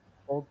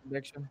bold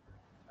prediction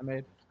I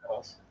made?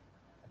 I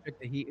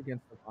picked the Heat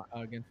against the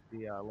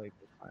Lakers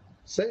final.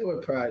 Say it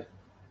with pride.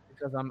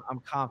 Because I'm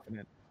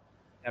confident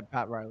that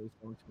Pat Riley is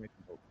going to make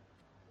the vote.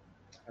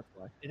 That's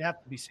why. It'd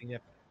have to be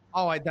significant.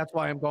 Oh, that's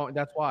why I'm going.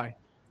 That's why.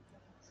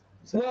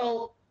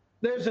 Well,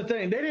 there's the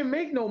thing. They didn't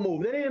make no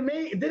move. They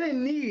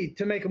didn't need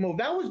to make a move.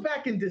 That was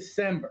back in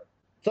December.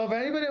 So if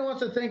anybody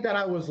wants to think that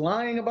I was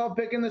lying about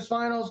picking this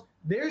finals,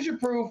 there's your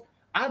proof.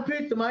 I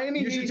picked the Miami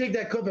Heat. You should take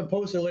that clip and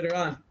post it later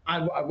on. I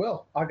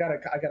will. I gotta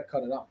cut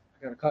it off.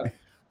 I gotta cut it.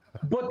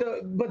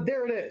 But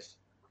there it is.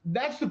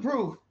 That's the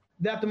proof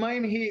that the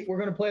Miami Heat were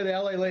going to play the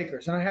LA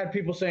Lakers. And I had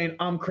people saying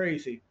I'm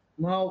crazy.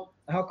 Well,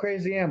 how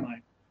crazy am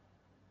I?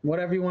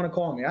 Whatever you want to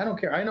call me. I don't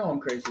care. I know I'm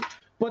crazy.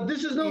 But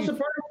this is no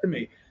surprise to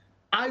me.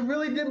 I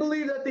really did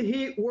believe that the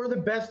Heat were the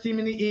best team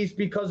in the East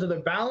because of the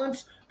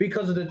balance,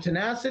 because of the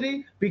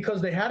tenacity,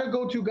 because they had a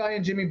go-to guy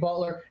in Jimmy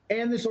Butler,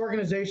 and this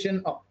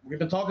organization. Oh, we've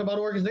been talking about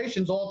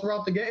organizations all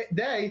throughout the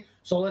day,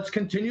 so let's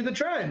continue the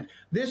trend.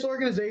 This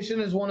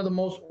organization is one of the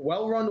most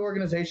well-run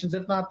organizations,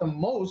 if not the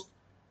most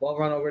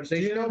well-run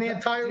organization in the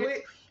entire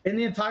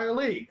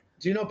league.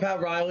 Do you know Pat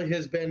Riley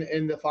has been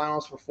in the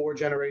finals for 4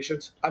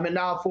 generations? I mean,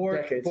 now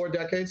 4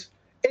 decades.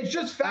 It's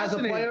just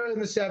fascinating. As a player in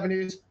the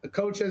 70s, a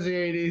coach in the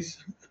 80s.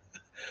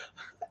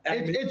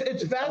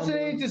 It's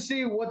fascinating to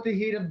see what the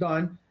Heat have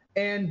done.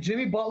 And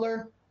Jimmy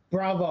Butler,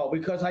 bravo,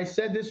 because I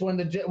said this when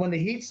the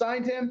Heat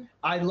signed him.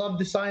 I loved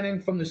the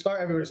signing from the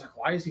start. Everybody's like,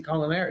 why is he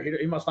calling there?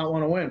 He must not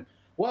want to win.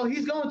 Well,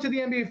 he's going to the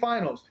NBA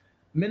Finals.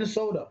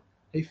 Minnesota,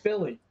 hey,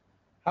 Philly,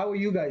 how are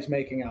you guys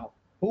making out?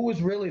 Who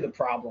was really the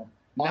problem?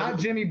 Not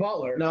Jimmy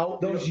Butler. No,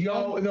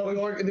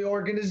 the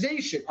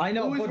organization. I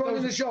know. Who is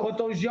running the show? But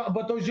those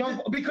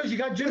young, because you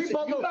got Jimmy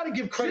Butler. You got to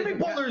give credit. Jimmy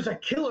Butler is a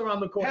killer on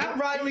the court. Pat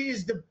Riley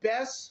is the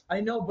best. I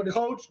know, but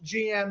coach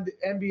GM the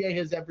NBA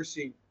has ever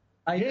seen.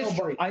 I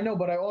know,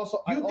 but I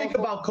also think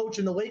about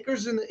coaching the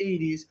Lakers in the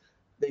 80s,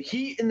 the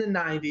Heat in the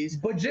 90s,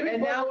 but Jimmy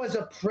Butler, now as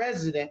a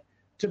president,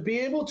 to be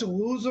able to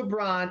lose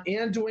LeBron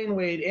and Dwayne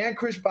Wade and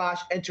Chris Bosh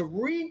and to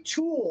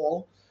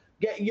retool,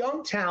 get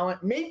young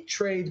talent, make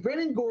trades, bring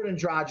in Goran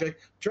Dragic,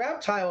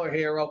 draft Tyler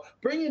Hero,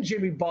 bring in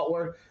Jimmy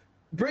Butler,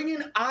 bring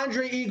in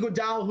Andre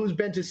Iguodala, who's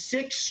been to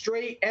 6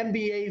 straight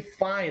NBA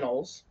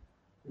finals.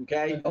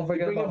 Okay? Don't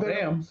forget about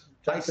Bam.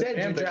 I said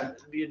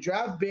you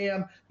draft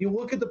Bam, you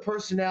look at the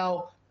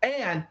personnel,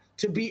 and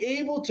to be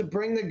able to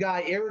bring the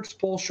guy, Eric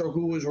Spoelstra,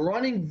 who was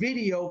running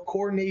video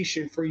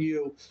coordination for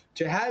you,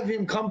 to have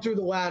him come through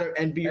the ladder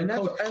and be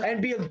coach,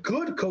 and be a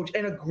good coach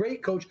and a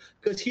great coach,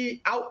 because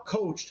he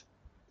out-coached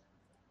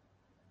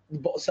the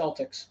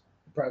Celtics.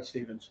 Brad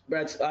Stevens.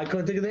 I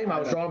couldn't think of the name. I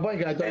was drawing a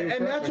blank.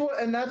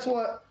 And that's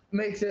what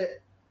makes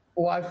it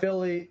why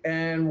Philly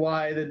and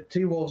why the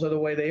T-Wolves are the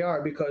way they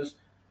are, because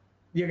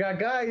you got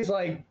guys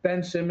like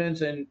Ben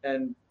Simmons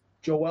and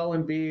Joel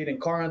Embiid and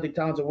Karl-Anthony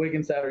Towns and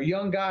Wiggins that are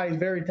young guys,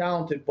 very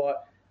talented,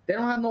 but They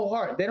don't have no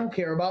heart. They don't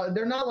care about it.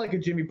 They're not like a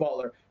Jimmy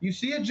Butler. You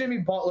see a Jimmy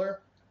Butler,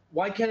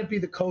 Why can't it be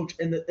the coach?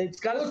 And it's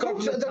got to start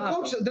from the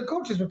top. the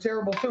coaches were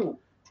terrible too.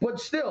 But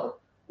still,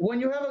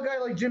 when you have a guy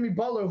like Jimmy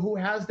Butler who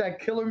has that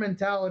killer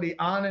mentality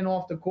on and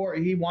off the court,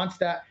 he wants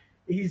that.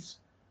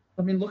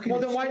 Look at. Well,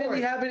 then why didn't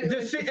he have it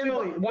in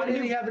Philly? Why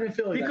didn't he have it in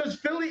Philly? Because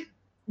Philly.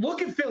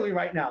 Look at Philly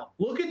right now.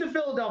 Look at the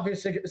Philadelphia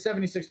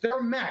 76. They're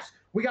a mess.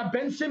 We got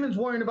Ben Simmons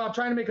worrying about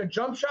trying to make a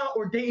jump shot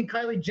or dating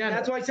Kylie Jenner.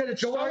 That's why I said it's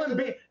Joel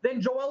Embiid.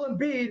 Then Joel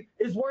Embiid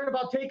is worried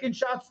about taking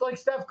shots like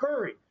Steph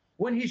Curry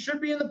when he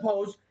should be in the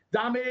post,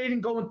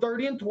 dominating, going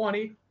 30 and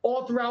 20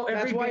 all throughout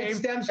every game. That's why it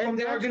stems from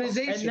the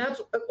organization. And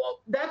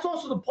that's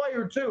also the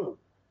player too.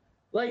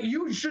 Like,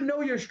 you should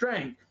know your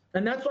strength,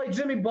 and that's why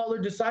Jimmy Butler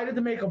decided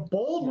to make a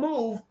bold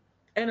move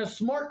and a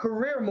smart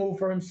career move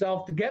for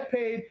himself to get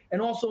paid,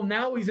 and also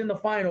now he's in the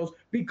finals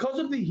because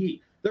of the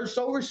Heat. They're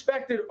so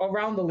respected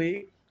around the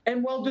league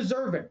and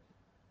well-deserving.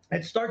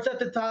 It starts at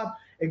the top,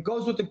 it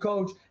goes with the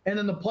coach, and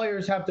then the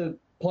players have to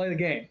play the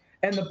game.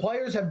 And the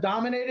players have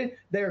dominated.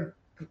 They're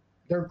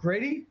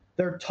gritty,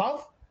 they're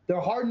tough,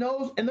 they're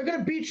hard-nosed, and they're going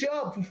to beat you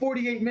up for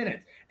 48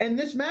 minutes. And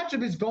this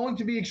matchup is going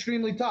to be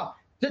extremely tough.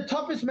 The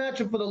toughest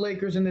matchup for the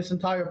Lakers in this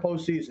entire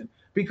postseason,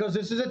 because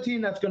this is a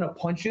team that's going to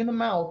punch you in the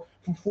mouth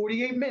for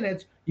 48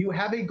 minutes. You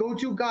have a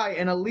go-to guy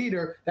and a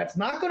leader that's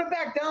not going to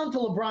back down to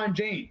LeBron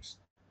James.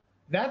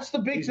 That's the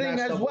big thing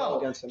as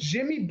well.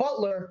 Jimmy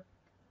Butler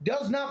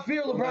does not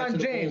fear LeBron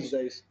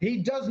James. He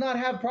does not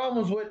have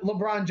problems with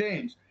LeBron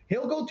James.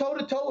 He'll go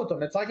toe-to-toe with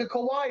him. It's like a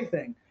Kawhi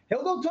thing.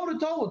 He'll go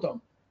toe-to-toe with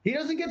him. He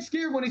doesn't get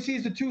scared when he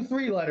sees the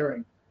 2-3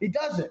 lettering. He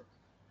doesn't.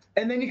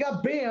 And then you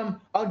got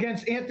Bam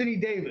against Anthony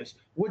Davis,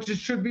 which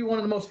should be one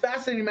of the most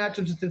fascinating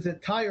matchups of this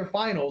entire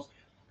finals.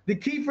 The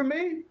key for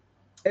me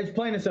is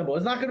plain and simple.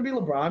 It's not going to be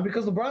LeBron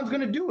because LeBron's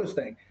going to do his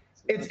thing.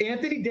 It's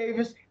Anthony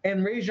Davis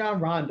and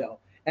Rajon Rondo.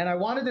 And I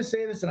wanted to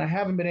say this, and I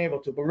haven't been able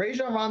to, but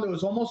Rajon Rondo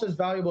is almost as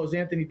valuable as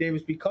Anthony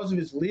Davis because of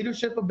his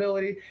leadership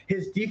ability,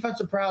 his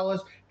defensive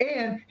prowess,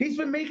 and he's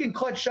been making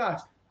clutch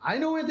shots. I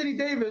know Anthony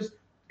Davis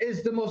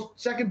is the most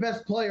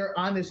second-best player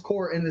on this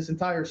court in this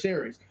entire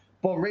series.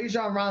 But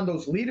Rajon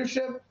Rondo's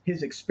leadership,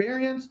 his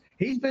experience,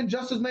 he's been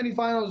just as many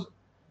finals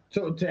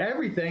to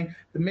everything,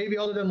 maybe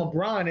other than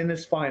LeBron in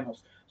this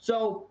finals.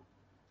 So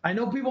I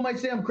know people might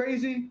say I'm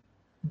crazy,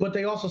 but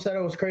they also said I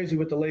was crazy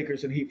with the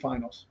Lakers and Heat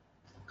finals.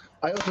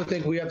 I also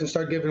think we have to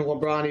start giving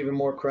LeBron even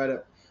more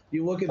credit.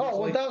 You look at this,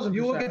 1,000%.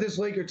 You look at this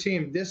Laker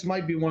team. This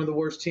might be one of the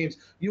worst teams.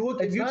 You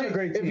look if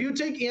you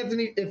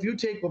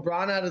take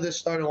LeBron out of this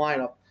starting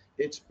lineup,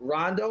 it's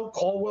Rondo,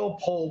 Caldwell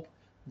Pope,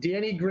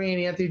 Danny Green,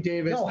 Anthony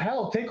Davis. No,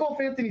 hell, take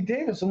off Anthony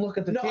Davis and look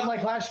at the team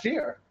like last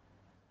year.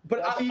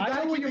 But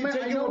I know what you mean.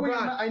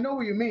 I know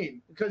what you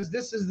mean. Because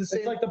this is the same.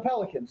 It's like the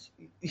Pelicans.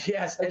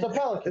 Yes, it's the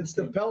Pelicans. It's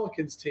the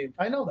Pelicans team.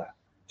 I know that.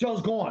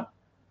 Joe's gone.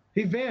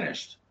 He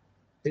vanished.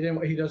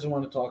 He doesn't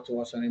want to talk to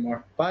us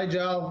anymore. Bye,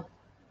 Joe.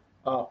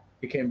 Oh,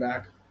 he came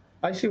back.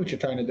 I see what you're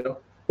trying to do.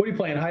 What are you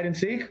playing, hide and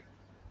seek?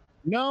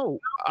 No,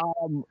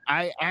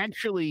 I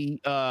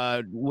actually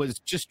was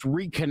just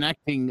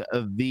reconnecting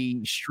the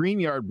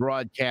StreamYard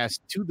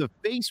broadcast to the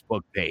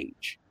Facebook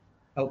page.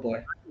 Oh,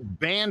 boy.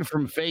 Banned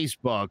from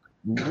Facebook.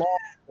 Long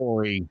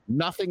story.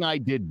 Nothing I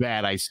did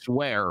bad, I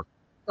swear.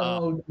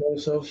 Oh,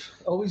 Joseph.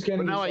 Always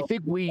getting. Now I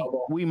think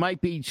we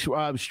might be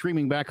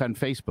streaming back on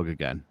Facebook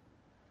again.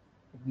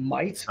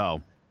 Might?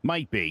 Oh,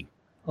 might be.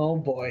 Oh,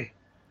 boy.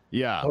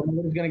 Yeah.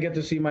 Nobody's going to get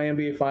to see my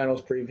NBA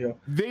Finals preview.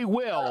 They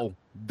will.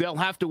 They'll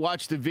have to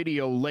watch the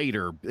video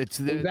later. It's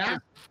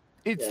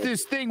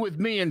this thing with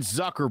me and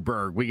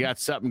Zuckerberg. We got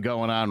something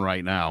going on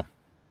right now.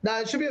 Now,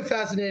 it should be a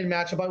fascinating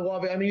matchup. I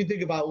love it. I mean, you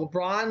think about it.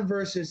 LeBron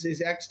versus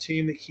his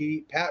ex-team, the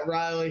Heat, Pat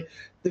Riley,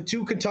 the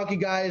two Kentucky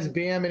guys,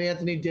 Bam and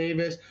Anthony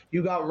Davis.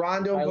 You got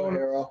Rondo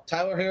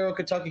Tyler Herro,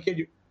 Kentucky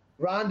kid.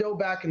 Rondo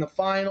back in the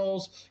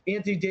finals.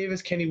 Anthony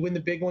Davis, can he win the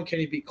big one? Can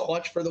he be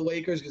clutch for the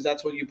Lakers? Because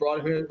that's what you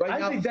brought him here.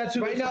 I think that's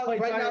who right now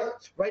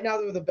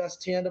they're the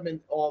best tandem in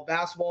all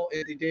basketball.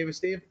 Anthony Davis,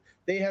 Steve.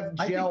 They have gelled.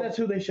 I think that's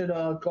who they should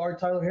guard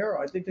Tyler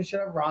Herro. I think they should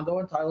have Rondo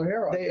and Tyler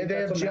Herro. They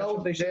have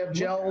gelled. They have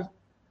gelled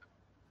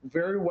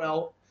very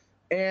well,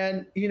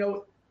 and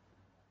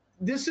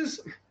this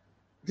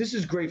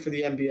is great for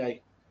the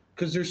NBA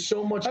because there's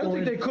so much. I don't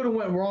think they could have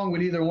went wrong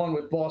with either one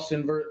with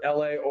Boston versus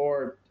LA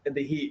or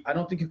the Heat. I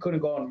don't think you could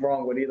have gone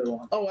wrong with either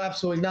one. Oh,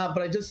 absolutely not.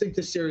 But I just think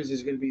this series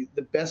is going to be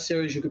the best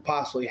series you could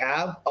possibly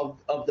have of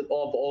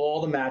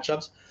all the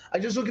matchups. I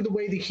just look at the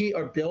way the Heat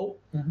are built.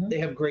 Mm-hmm. They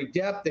have great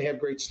depth. They have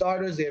great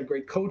starters. They have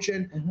great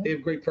coaching. Mm-hmm. They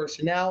have great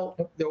personnel.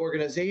 Their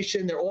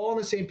organization. They're all on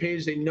the same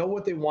page. They know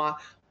what they want.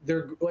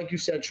 They're, like you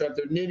said, Trev,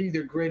 they're nitty,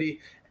 they're gritty,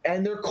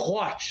 and they're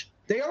clutch.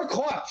 They are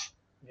clutch.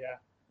 Yeah.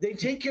 They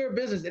take care of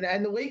business.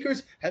 And the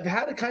Lakers have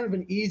had a kind of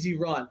an easy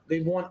run.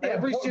 They've won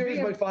every series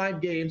by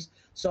 5 games.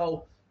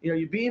 So,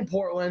 you beat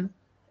Portland.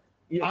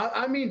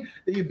 I mean,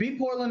 you beat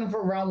Portland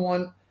for round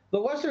 1.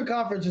 The Western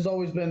Conference has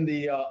always been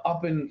the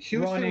up and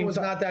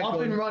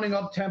running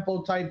up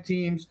tempo type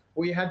teams.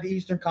 Where you had the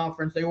Eastern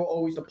Conference, they were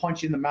always the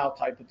punch in the mouth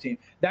type of team.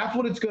 That's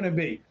what it's going to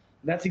be.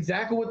 That's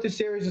exactly what this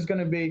series is going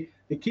to be.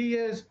 The key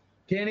is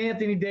Can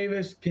Anthony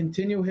Davis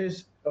continue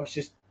his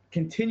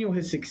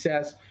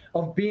success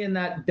of being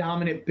that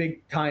dominant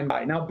big time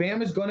guy? Now,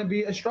 Bam is going to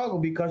be a struggle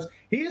because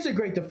he is a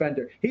great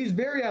defender. He's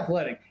very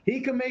athletic. He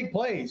can make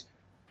plays.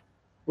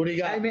 What do you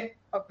got? I mean,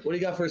 what do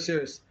you got for a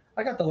series?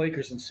 I got the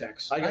Lakers in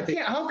 6. I can't.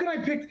 How can I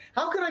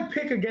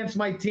pick against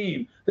my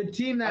team? The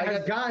team that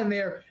has gotten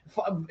there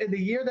in the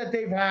year that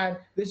they've had.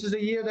 This is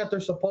a year that they're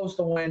supposed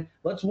to win.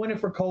 Let's win it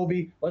for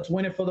Kobe. Let's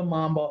win it for the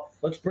Mamba.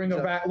 Let's bring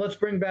her back. Let's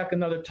bring back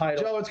another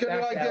title. Joe, it's gonna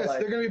be like this.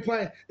 They're gonna be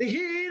playing. The heat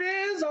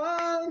is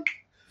on.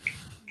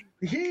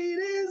 The heat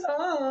is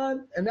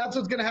on, and that's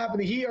what's gonna happen.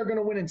 The Heat are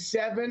gonna win in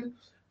 7.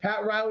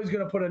 Pat Riley's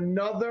gonna put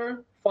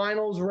another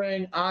finals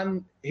ring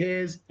on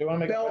his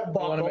belt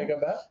buckle. Want to make a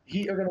bet?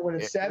 Heat are gonna win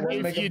in 7.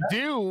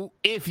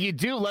 If you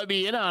do, let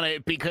me in on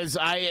it because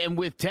I am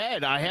with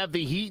Ted. I have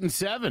the Heat in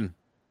 7.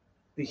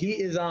 The Heat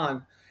is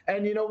on,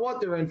 and you know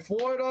what? They're in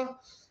Florida.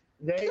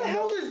 What the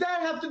hell does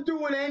that have to do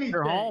with anything?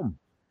 They're home.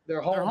 They're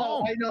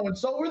home. I know, and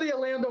so were the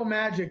Orlando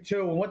Magic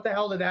too. And what the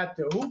hell did that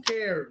do? Who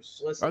cares?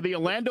 Listen, Are the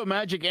Orlando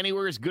Magic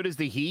anywhere as good as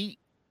the Heat?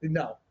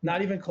 no,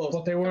 not even close.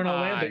 But they were in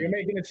Orlando. You're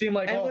making it seem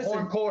like listen,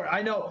 home court.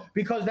 I know,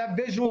 because that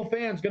visual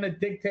fan is going to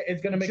dictate.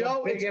 It's going to make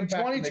Joe, a big it's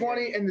impact.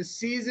 2020, and the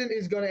season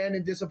is going to end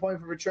in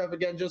disappointment for Trev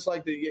again, just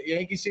like the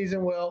Yankee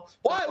season will.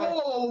 Why?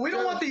 Whoa. We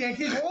don't want the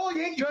Yankees. We're all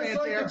Yankee Just fans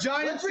like here. the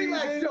Giants Let's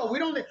relax, season. Joe. We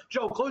don't need,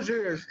 Joe, close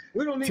your ears.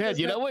 We don't need Ted, this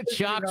you know what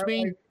message in shocks our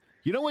me? life.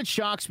 You know what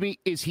shocks me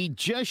is he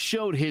just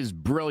showed his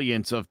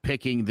brilliance of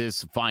picking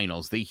this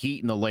finals, the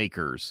Heat and the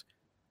Lakers.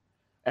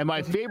 And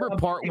my favorite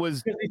part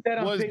was Because he said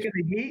I'm picking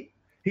the Heat.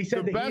 He said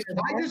the the best- Heat.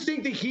 I just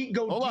think the Heat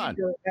go Hold on.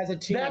 deeper as a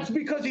team. That's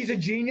because he's a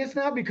genius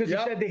now. Because he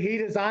said the Heat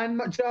is on.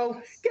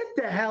 Joe, get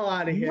the hell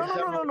out of here.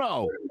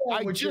 No.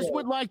 I just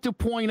would like to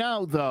point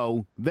out,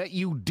 though, that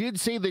you did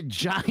say the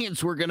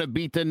Giants were going to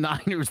beat the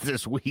Niners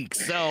this week.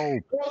 So,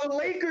 Well, the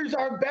Lakers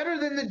are better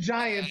than the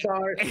Giants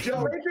are. The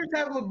Lakers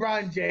have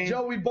LeBron James.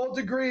 Joe, we both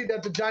agreed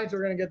that the Giants were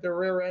going to get their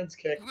rear ends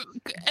kicked.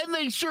 and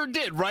they sure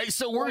did, right?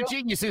 So we're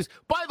geniuses.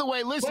 By the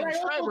way, listen, But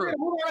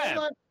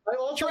I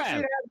also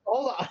Trevor. did-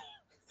 hold on.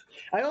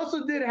 I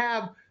also did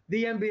have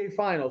the NBA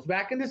Finals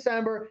back in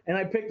December, and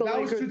I picked the That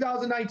Lakers. was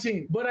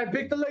 2019. But I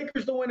picked the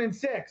Lakers to win in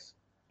 6.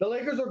 The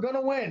Lakers are going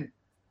to win.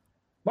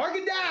 Mark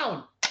it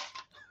down.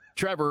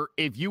 Trevor,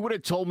 if you would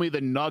have told me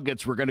the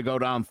Nuggets were going to go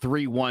down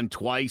 3-1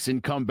 twice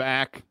and come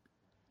back,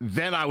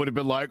 then I would have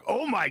been like,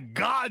 oh my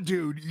God,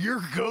 dude,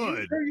 you're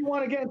good. You sure you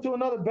want to get into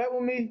another bet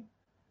with me?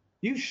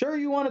 You sure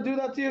you want to do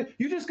that to you?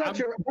 You just got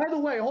by the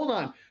way, hold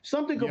on.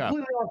 Something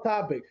completely off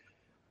topic.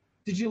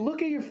 Did you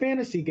look at your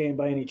fantasy game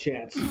by any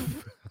chance?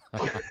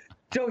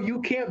 Joe,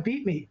 you can't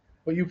beat me.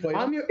 But you played.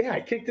 I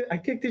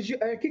kicked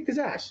his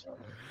ass.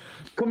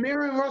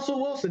 Kamara and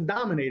Russell Wilson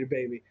dominated,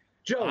 baby.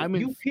 Joe,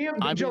 you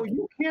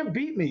can't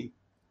beat me.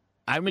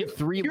 I'm in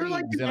 3 You're leagues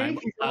like the and I'm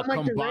Yankees. a I'm like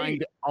the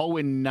combined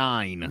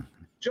 0-9.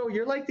 Joe,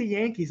 you're like the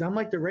Yankees. I'm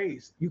like the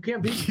Rays. You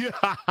can't beat me.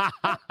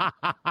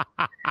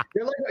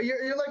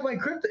 You're like my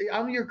kryptonite.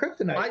 I'm your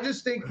kryptonite. I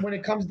just think when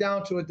it comes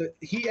down to it, the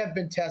Heat have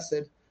been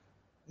tested.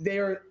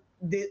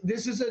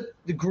 This is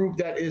the group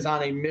that is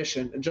on a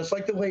mission, just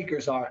like the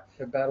Lakers are.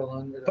 They're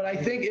battling. But I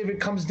think if it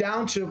comes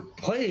down to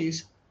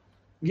plays,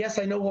 yes,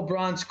 I know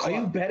LeBron's. Are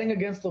you betting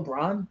against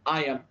LeBron?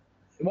 I am.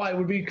 Why? It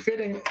would be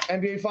fitting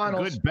NBA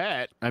Finals. Good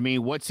bet. I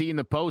mean, what's he in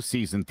the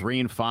postseason?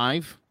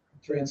 3-5?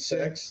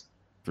 3-6.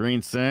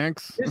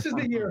 3-6? This is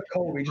the year of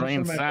Kobe.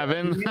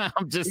 3-7?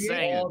 I'm just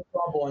saying.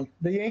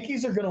 The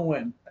Yankees are going to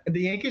win.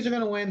 The Yankees are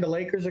going to win. The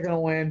Lakers are going to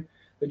win.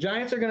 The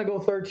Giants are going to go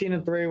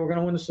 13-3. We're going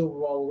to win the Super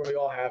Bowl. We're going to be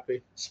all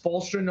happy.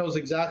 Spoelstra knows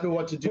exactly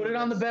what to do. Put it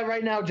on the bet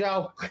right now,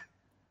 Joe.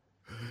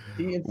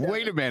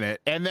 Wait a minute.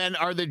 And then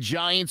are the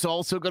Giants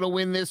also going to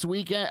win this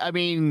weekend? I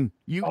mean,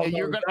 Aaron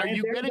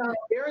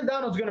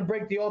Donald's going to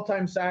break the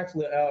all-time sacks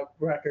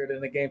record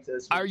in the game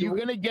this week. Are you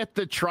going to get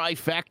the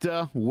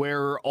trifecta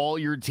where all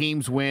your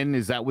teams win?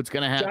 Is that what's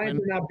going to happen?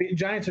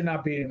 Giants are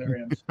not beating the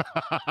Rams.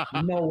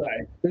 No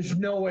way. There's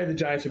no way the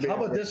Giants are beating.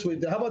 How about this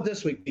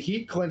week? The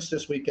Heat clinched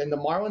this weekend. The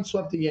Marlins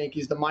swept the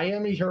Yankees. The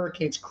Miami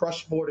Hurricanes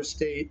crushed Florida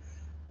State.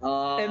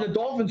 And the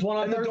Dolphins won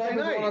on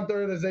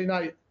Thursday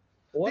night.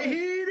 What? The Heat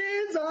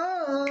is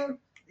on.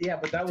 Yeah,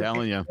 but that was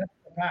the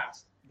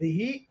past. The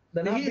Heat,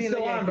 they're not being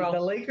still on, bro.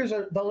 The Lakers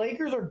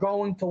are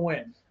going to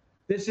win.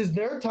 This is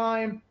their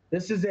time.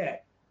 This is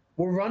it.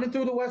 We're running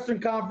through the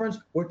Western Conference.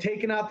 We're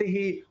taking out the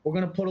Heat. We're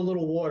going to put a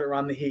little water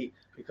on the Heat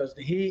because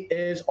the Heat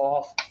is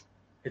off.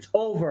 It's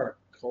over.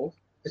 Cold.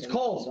 It's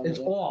cold. It's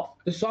off.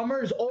 The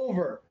summer is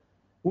over.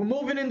 We're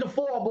moving into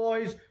fall,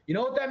 boys. You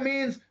know what that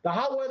means? The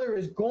hot weather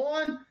is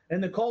gone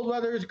and the cold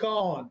weather is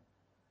gone.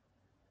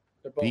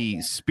 The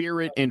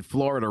spirit in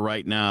Florida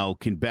right now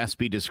can best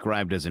be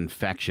described as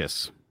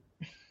infectious.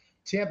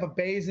 Tampa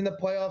Bay's in the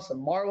playoffs. The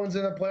Marlins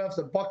in the playoffs.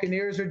 The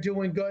Buccaneers are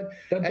doing good.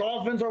 The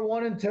Dolphins are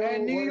 1-2.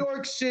 And New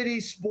York City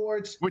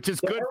sports, which is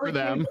good for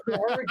them. The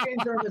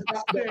Hurricanes are in the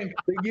top 10.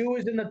 The U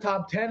is in the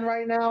top 10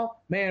 right now.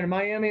 Man,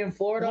 Miami and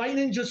Florida.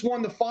 Lightning just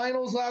won the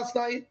finals last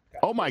night.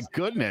 Oh my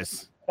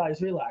goodness!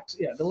 Guys, relax.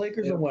 Yeah, the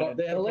Lakers are winning.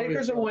 The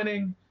Lakers are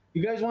winning.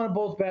 You guys want to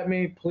both bet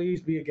me?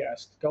 Please be a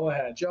guest. Go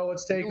ahead. Joe,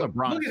 let's take a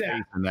LeBron's look at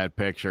face in that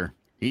picture.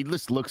 He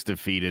just looks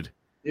defeated.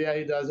 Yeah,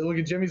 he does. Look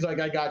at Jimmy's like,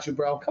 I got you,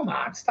 bro. Come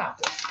on,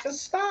 stop this.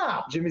 Just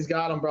stop. Jimmy's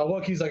got him, bro.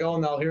 Look, he's like, oh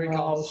no, here he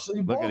comes.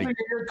 Look at him.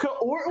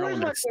 Where's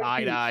my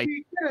side eye?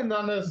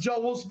 On this? Joe,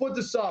 we'll split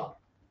the sub.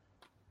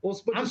 We'll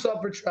split the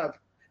sub for Trev.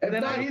 And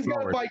then he's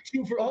got to buy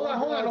 2 for. Hold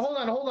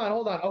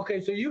on.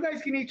 Okay, so you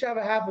guys can each have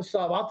a half a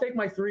sub. I'll take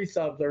my 3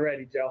 subs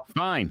already, Joe.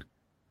 Fine.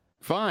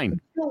 I'm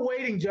still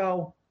waiting,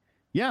 Joe.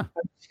 Yeah.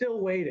 I'm still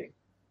waiting.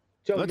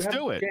 Joe, let's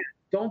do it. Again.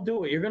 Don't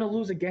do it. You're gonna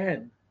lose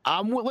again.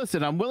 I'm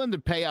willing to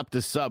pay up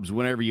the subs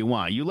whenever you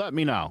want. You let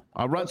me know.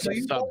 I'll run some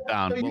subs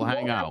down. We'll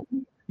hang out.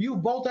 You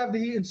both have the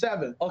Heat in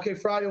 7. Okay,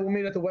 Friday we'll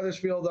meet at the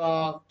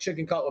Weathersfield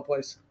chicken cutlet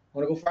place.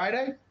 Want to go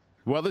Friday?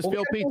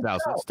 Weathersfield Pizza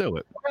House. Let's do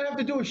it. We're gonna have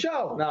to do a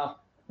show. No.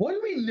 What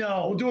do we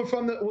know? We'll do it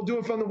from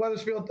the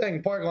Weathersfield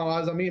thing. Parking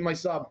lot as I'm eating my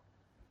sub.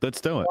 Let's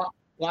do it.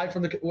 Live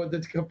from with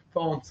the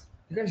phones.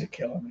 You guys are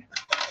killing me.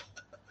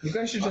 You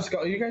guys should just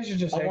go. You guys should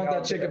just. I want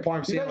that chicken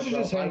parm sandwich. You guys should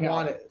just hang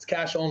on it. It's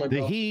cash only.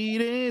 Bro. The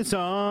heat is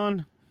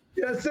on.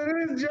 Yes,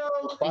 it is,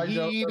 Joe. Bye,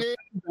 Joseph.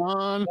 Is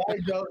on. Bye,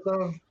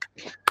 Joseph.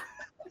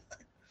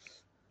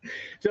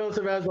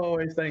 Joseph, as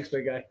always, thanks,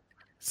 big guy.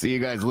 See you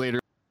guys later.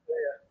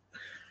 Yeah.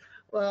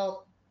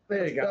 Well,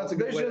 there you go.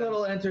 There's your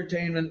little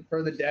entertainment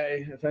for the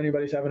day. If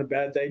anybody's having a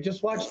bad day,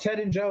 just watch Ted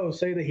and Joe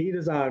say the heat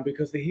is on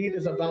because the heat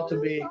is about to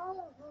be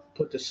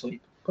put to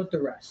sleep, put to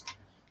rest.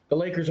 The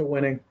Lakers are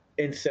winning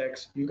in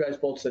 6. You guys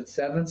both said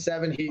 7.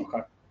 7 Heat.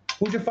 Okay.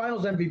 Who's your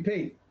Finals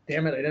MVP?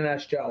 Damn it, I didn't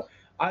ask Joe.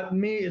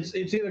 It's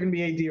either gonna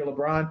be AD or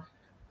LeBron.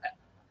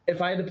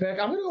 If I had to pick,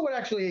 I'm gonna go with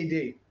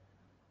actually AD.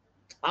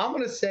 I'm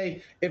gonna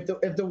say if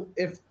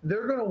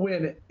they're gonna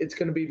win, it's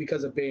gonna be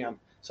because of Bam.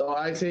 So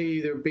I say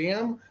either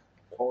Bam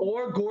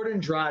or Gordon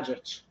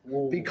Dragic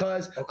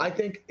because I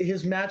think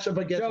his matchup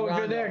against Joe, if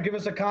you're there, give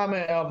us a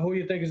comment of who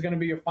you think is gonna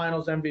be your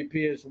Finals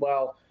MVP as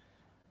well.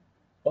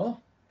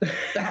 Well,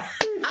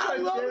 I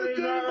love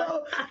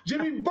it,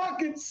 Jimmy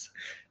Buckets.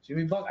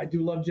 I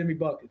do love Jimmy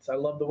Buckets. I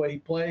love the way he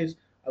plays.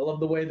 I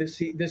love the way this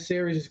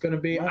series is going to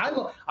be. I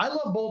love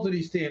both of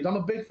these teams. I'm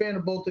a big fan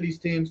of both of these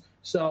teams.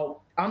 So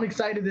I'm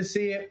excited to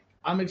see it.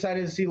 I'm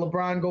excited to see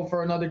LeBron go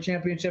for another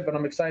championship, and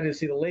I'm excited to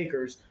see the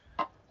Lakers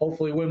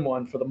hopefully win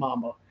one for the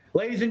Mamba.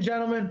 Ladies and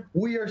gentlemen,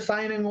 we are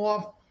signing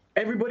off.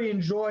 Everybody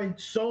enjoy.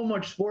 So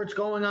much sports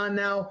going on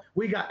now.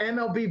 We got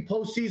MLB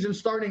postseason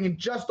starting in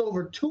just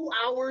over 2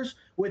 hours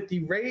with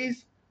the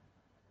Rays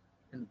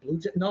and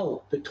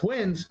the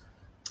Twins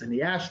and the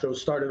Astros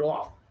started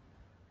off.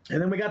 And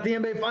then we got the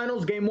NBA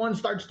Finals. Game 1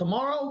 starts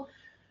tomorrow.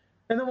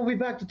 And then we'll be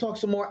back to talk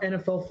some more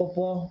NFL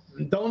football.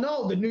 Don't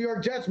know. The New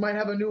York Jets might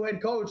have a new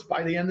head coach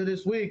by the end of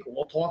this week.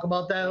 We'll talk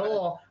about that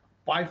all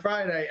by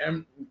Friday.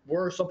 And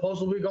we're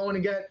supposedly going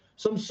to get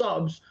some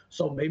subs.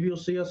 So maybe you'll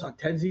see us on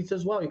Ted's Eats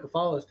as well. You can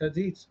follow us, Ted's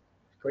Eats.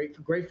 Great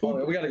food.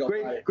 Oh, we got to go.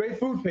 Great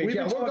food page.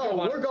 Yeah,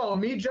 we're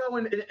going. Me, Joe,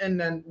 and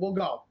then we'll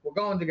go. We're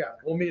going together.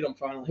 We'll meet them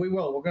finally. We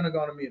will. We're going to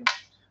go to meet them.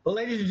 But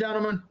ladies and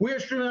gentlemen, we are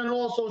streaming on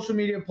all social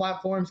media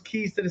platforms,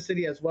 Keys to the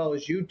City, as well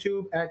as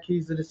YouTube at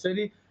Keys to the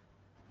City.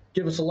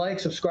 Give us a like,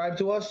 subscribe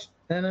to us,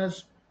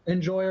 and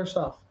enjoy our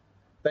stuff.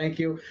 Thank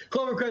you.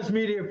 Clovercrest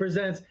Media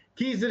presents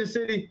Keys to the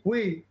City.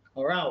 We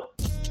are out.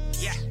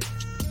 Yeah.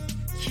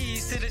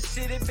 Keys to the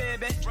city,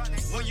 baby.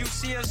 When you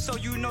see us, so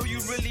you know you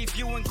really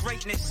viewing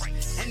greatness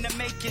in the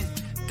making.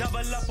 Double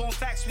up on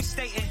facts we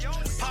stating.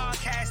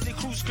 Podcasting,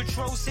 cruise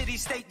control, city,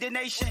 state, the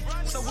nation.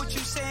 So what you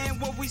saying,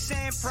 what we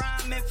saying,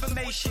 prime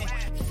information.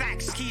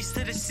 Facts, keys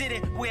to the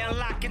city, we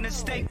unlocking the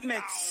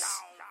statements.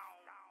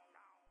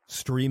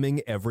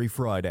 Streaming every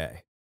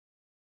Friday.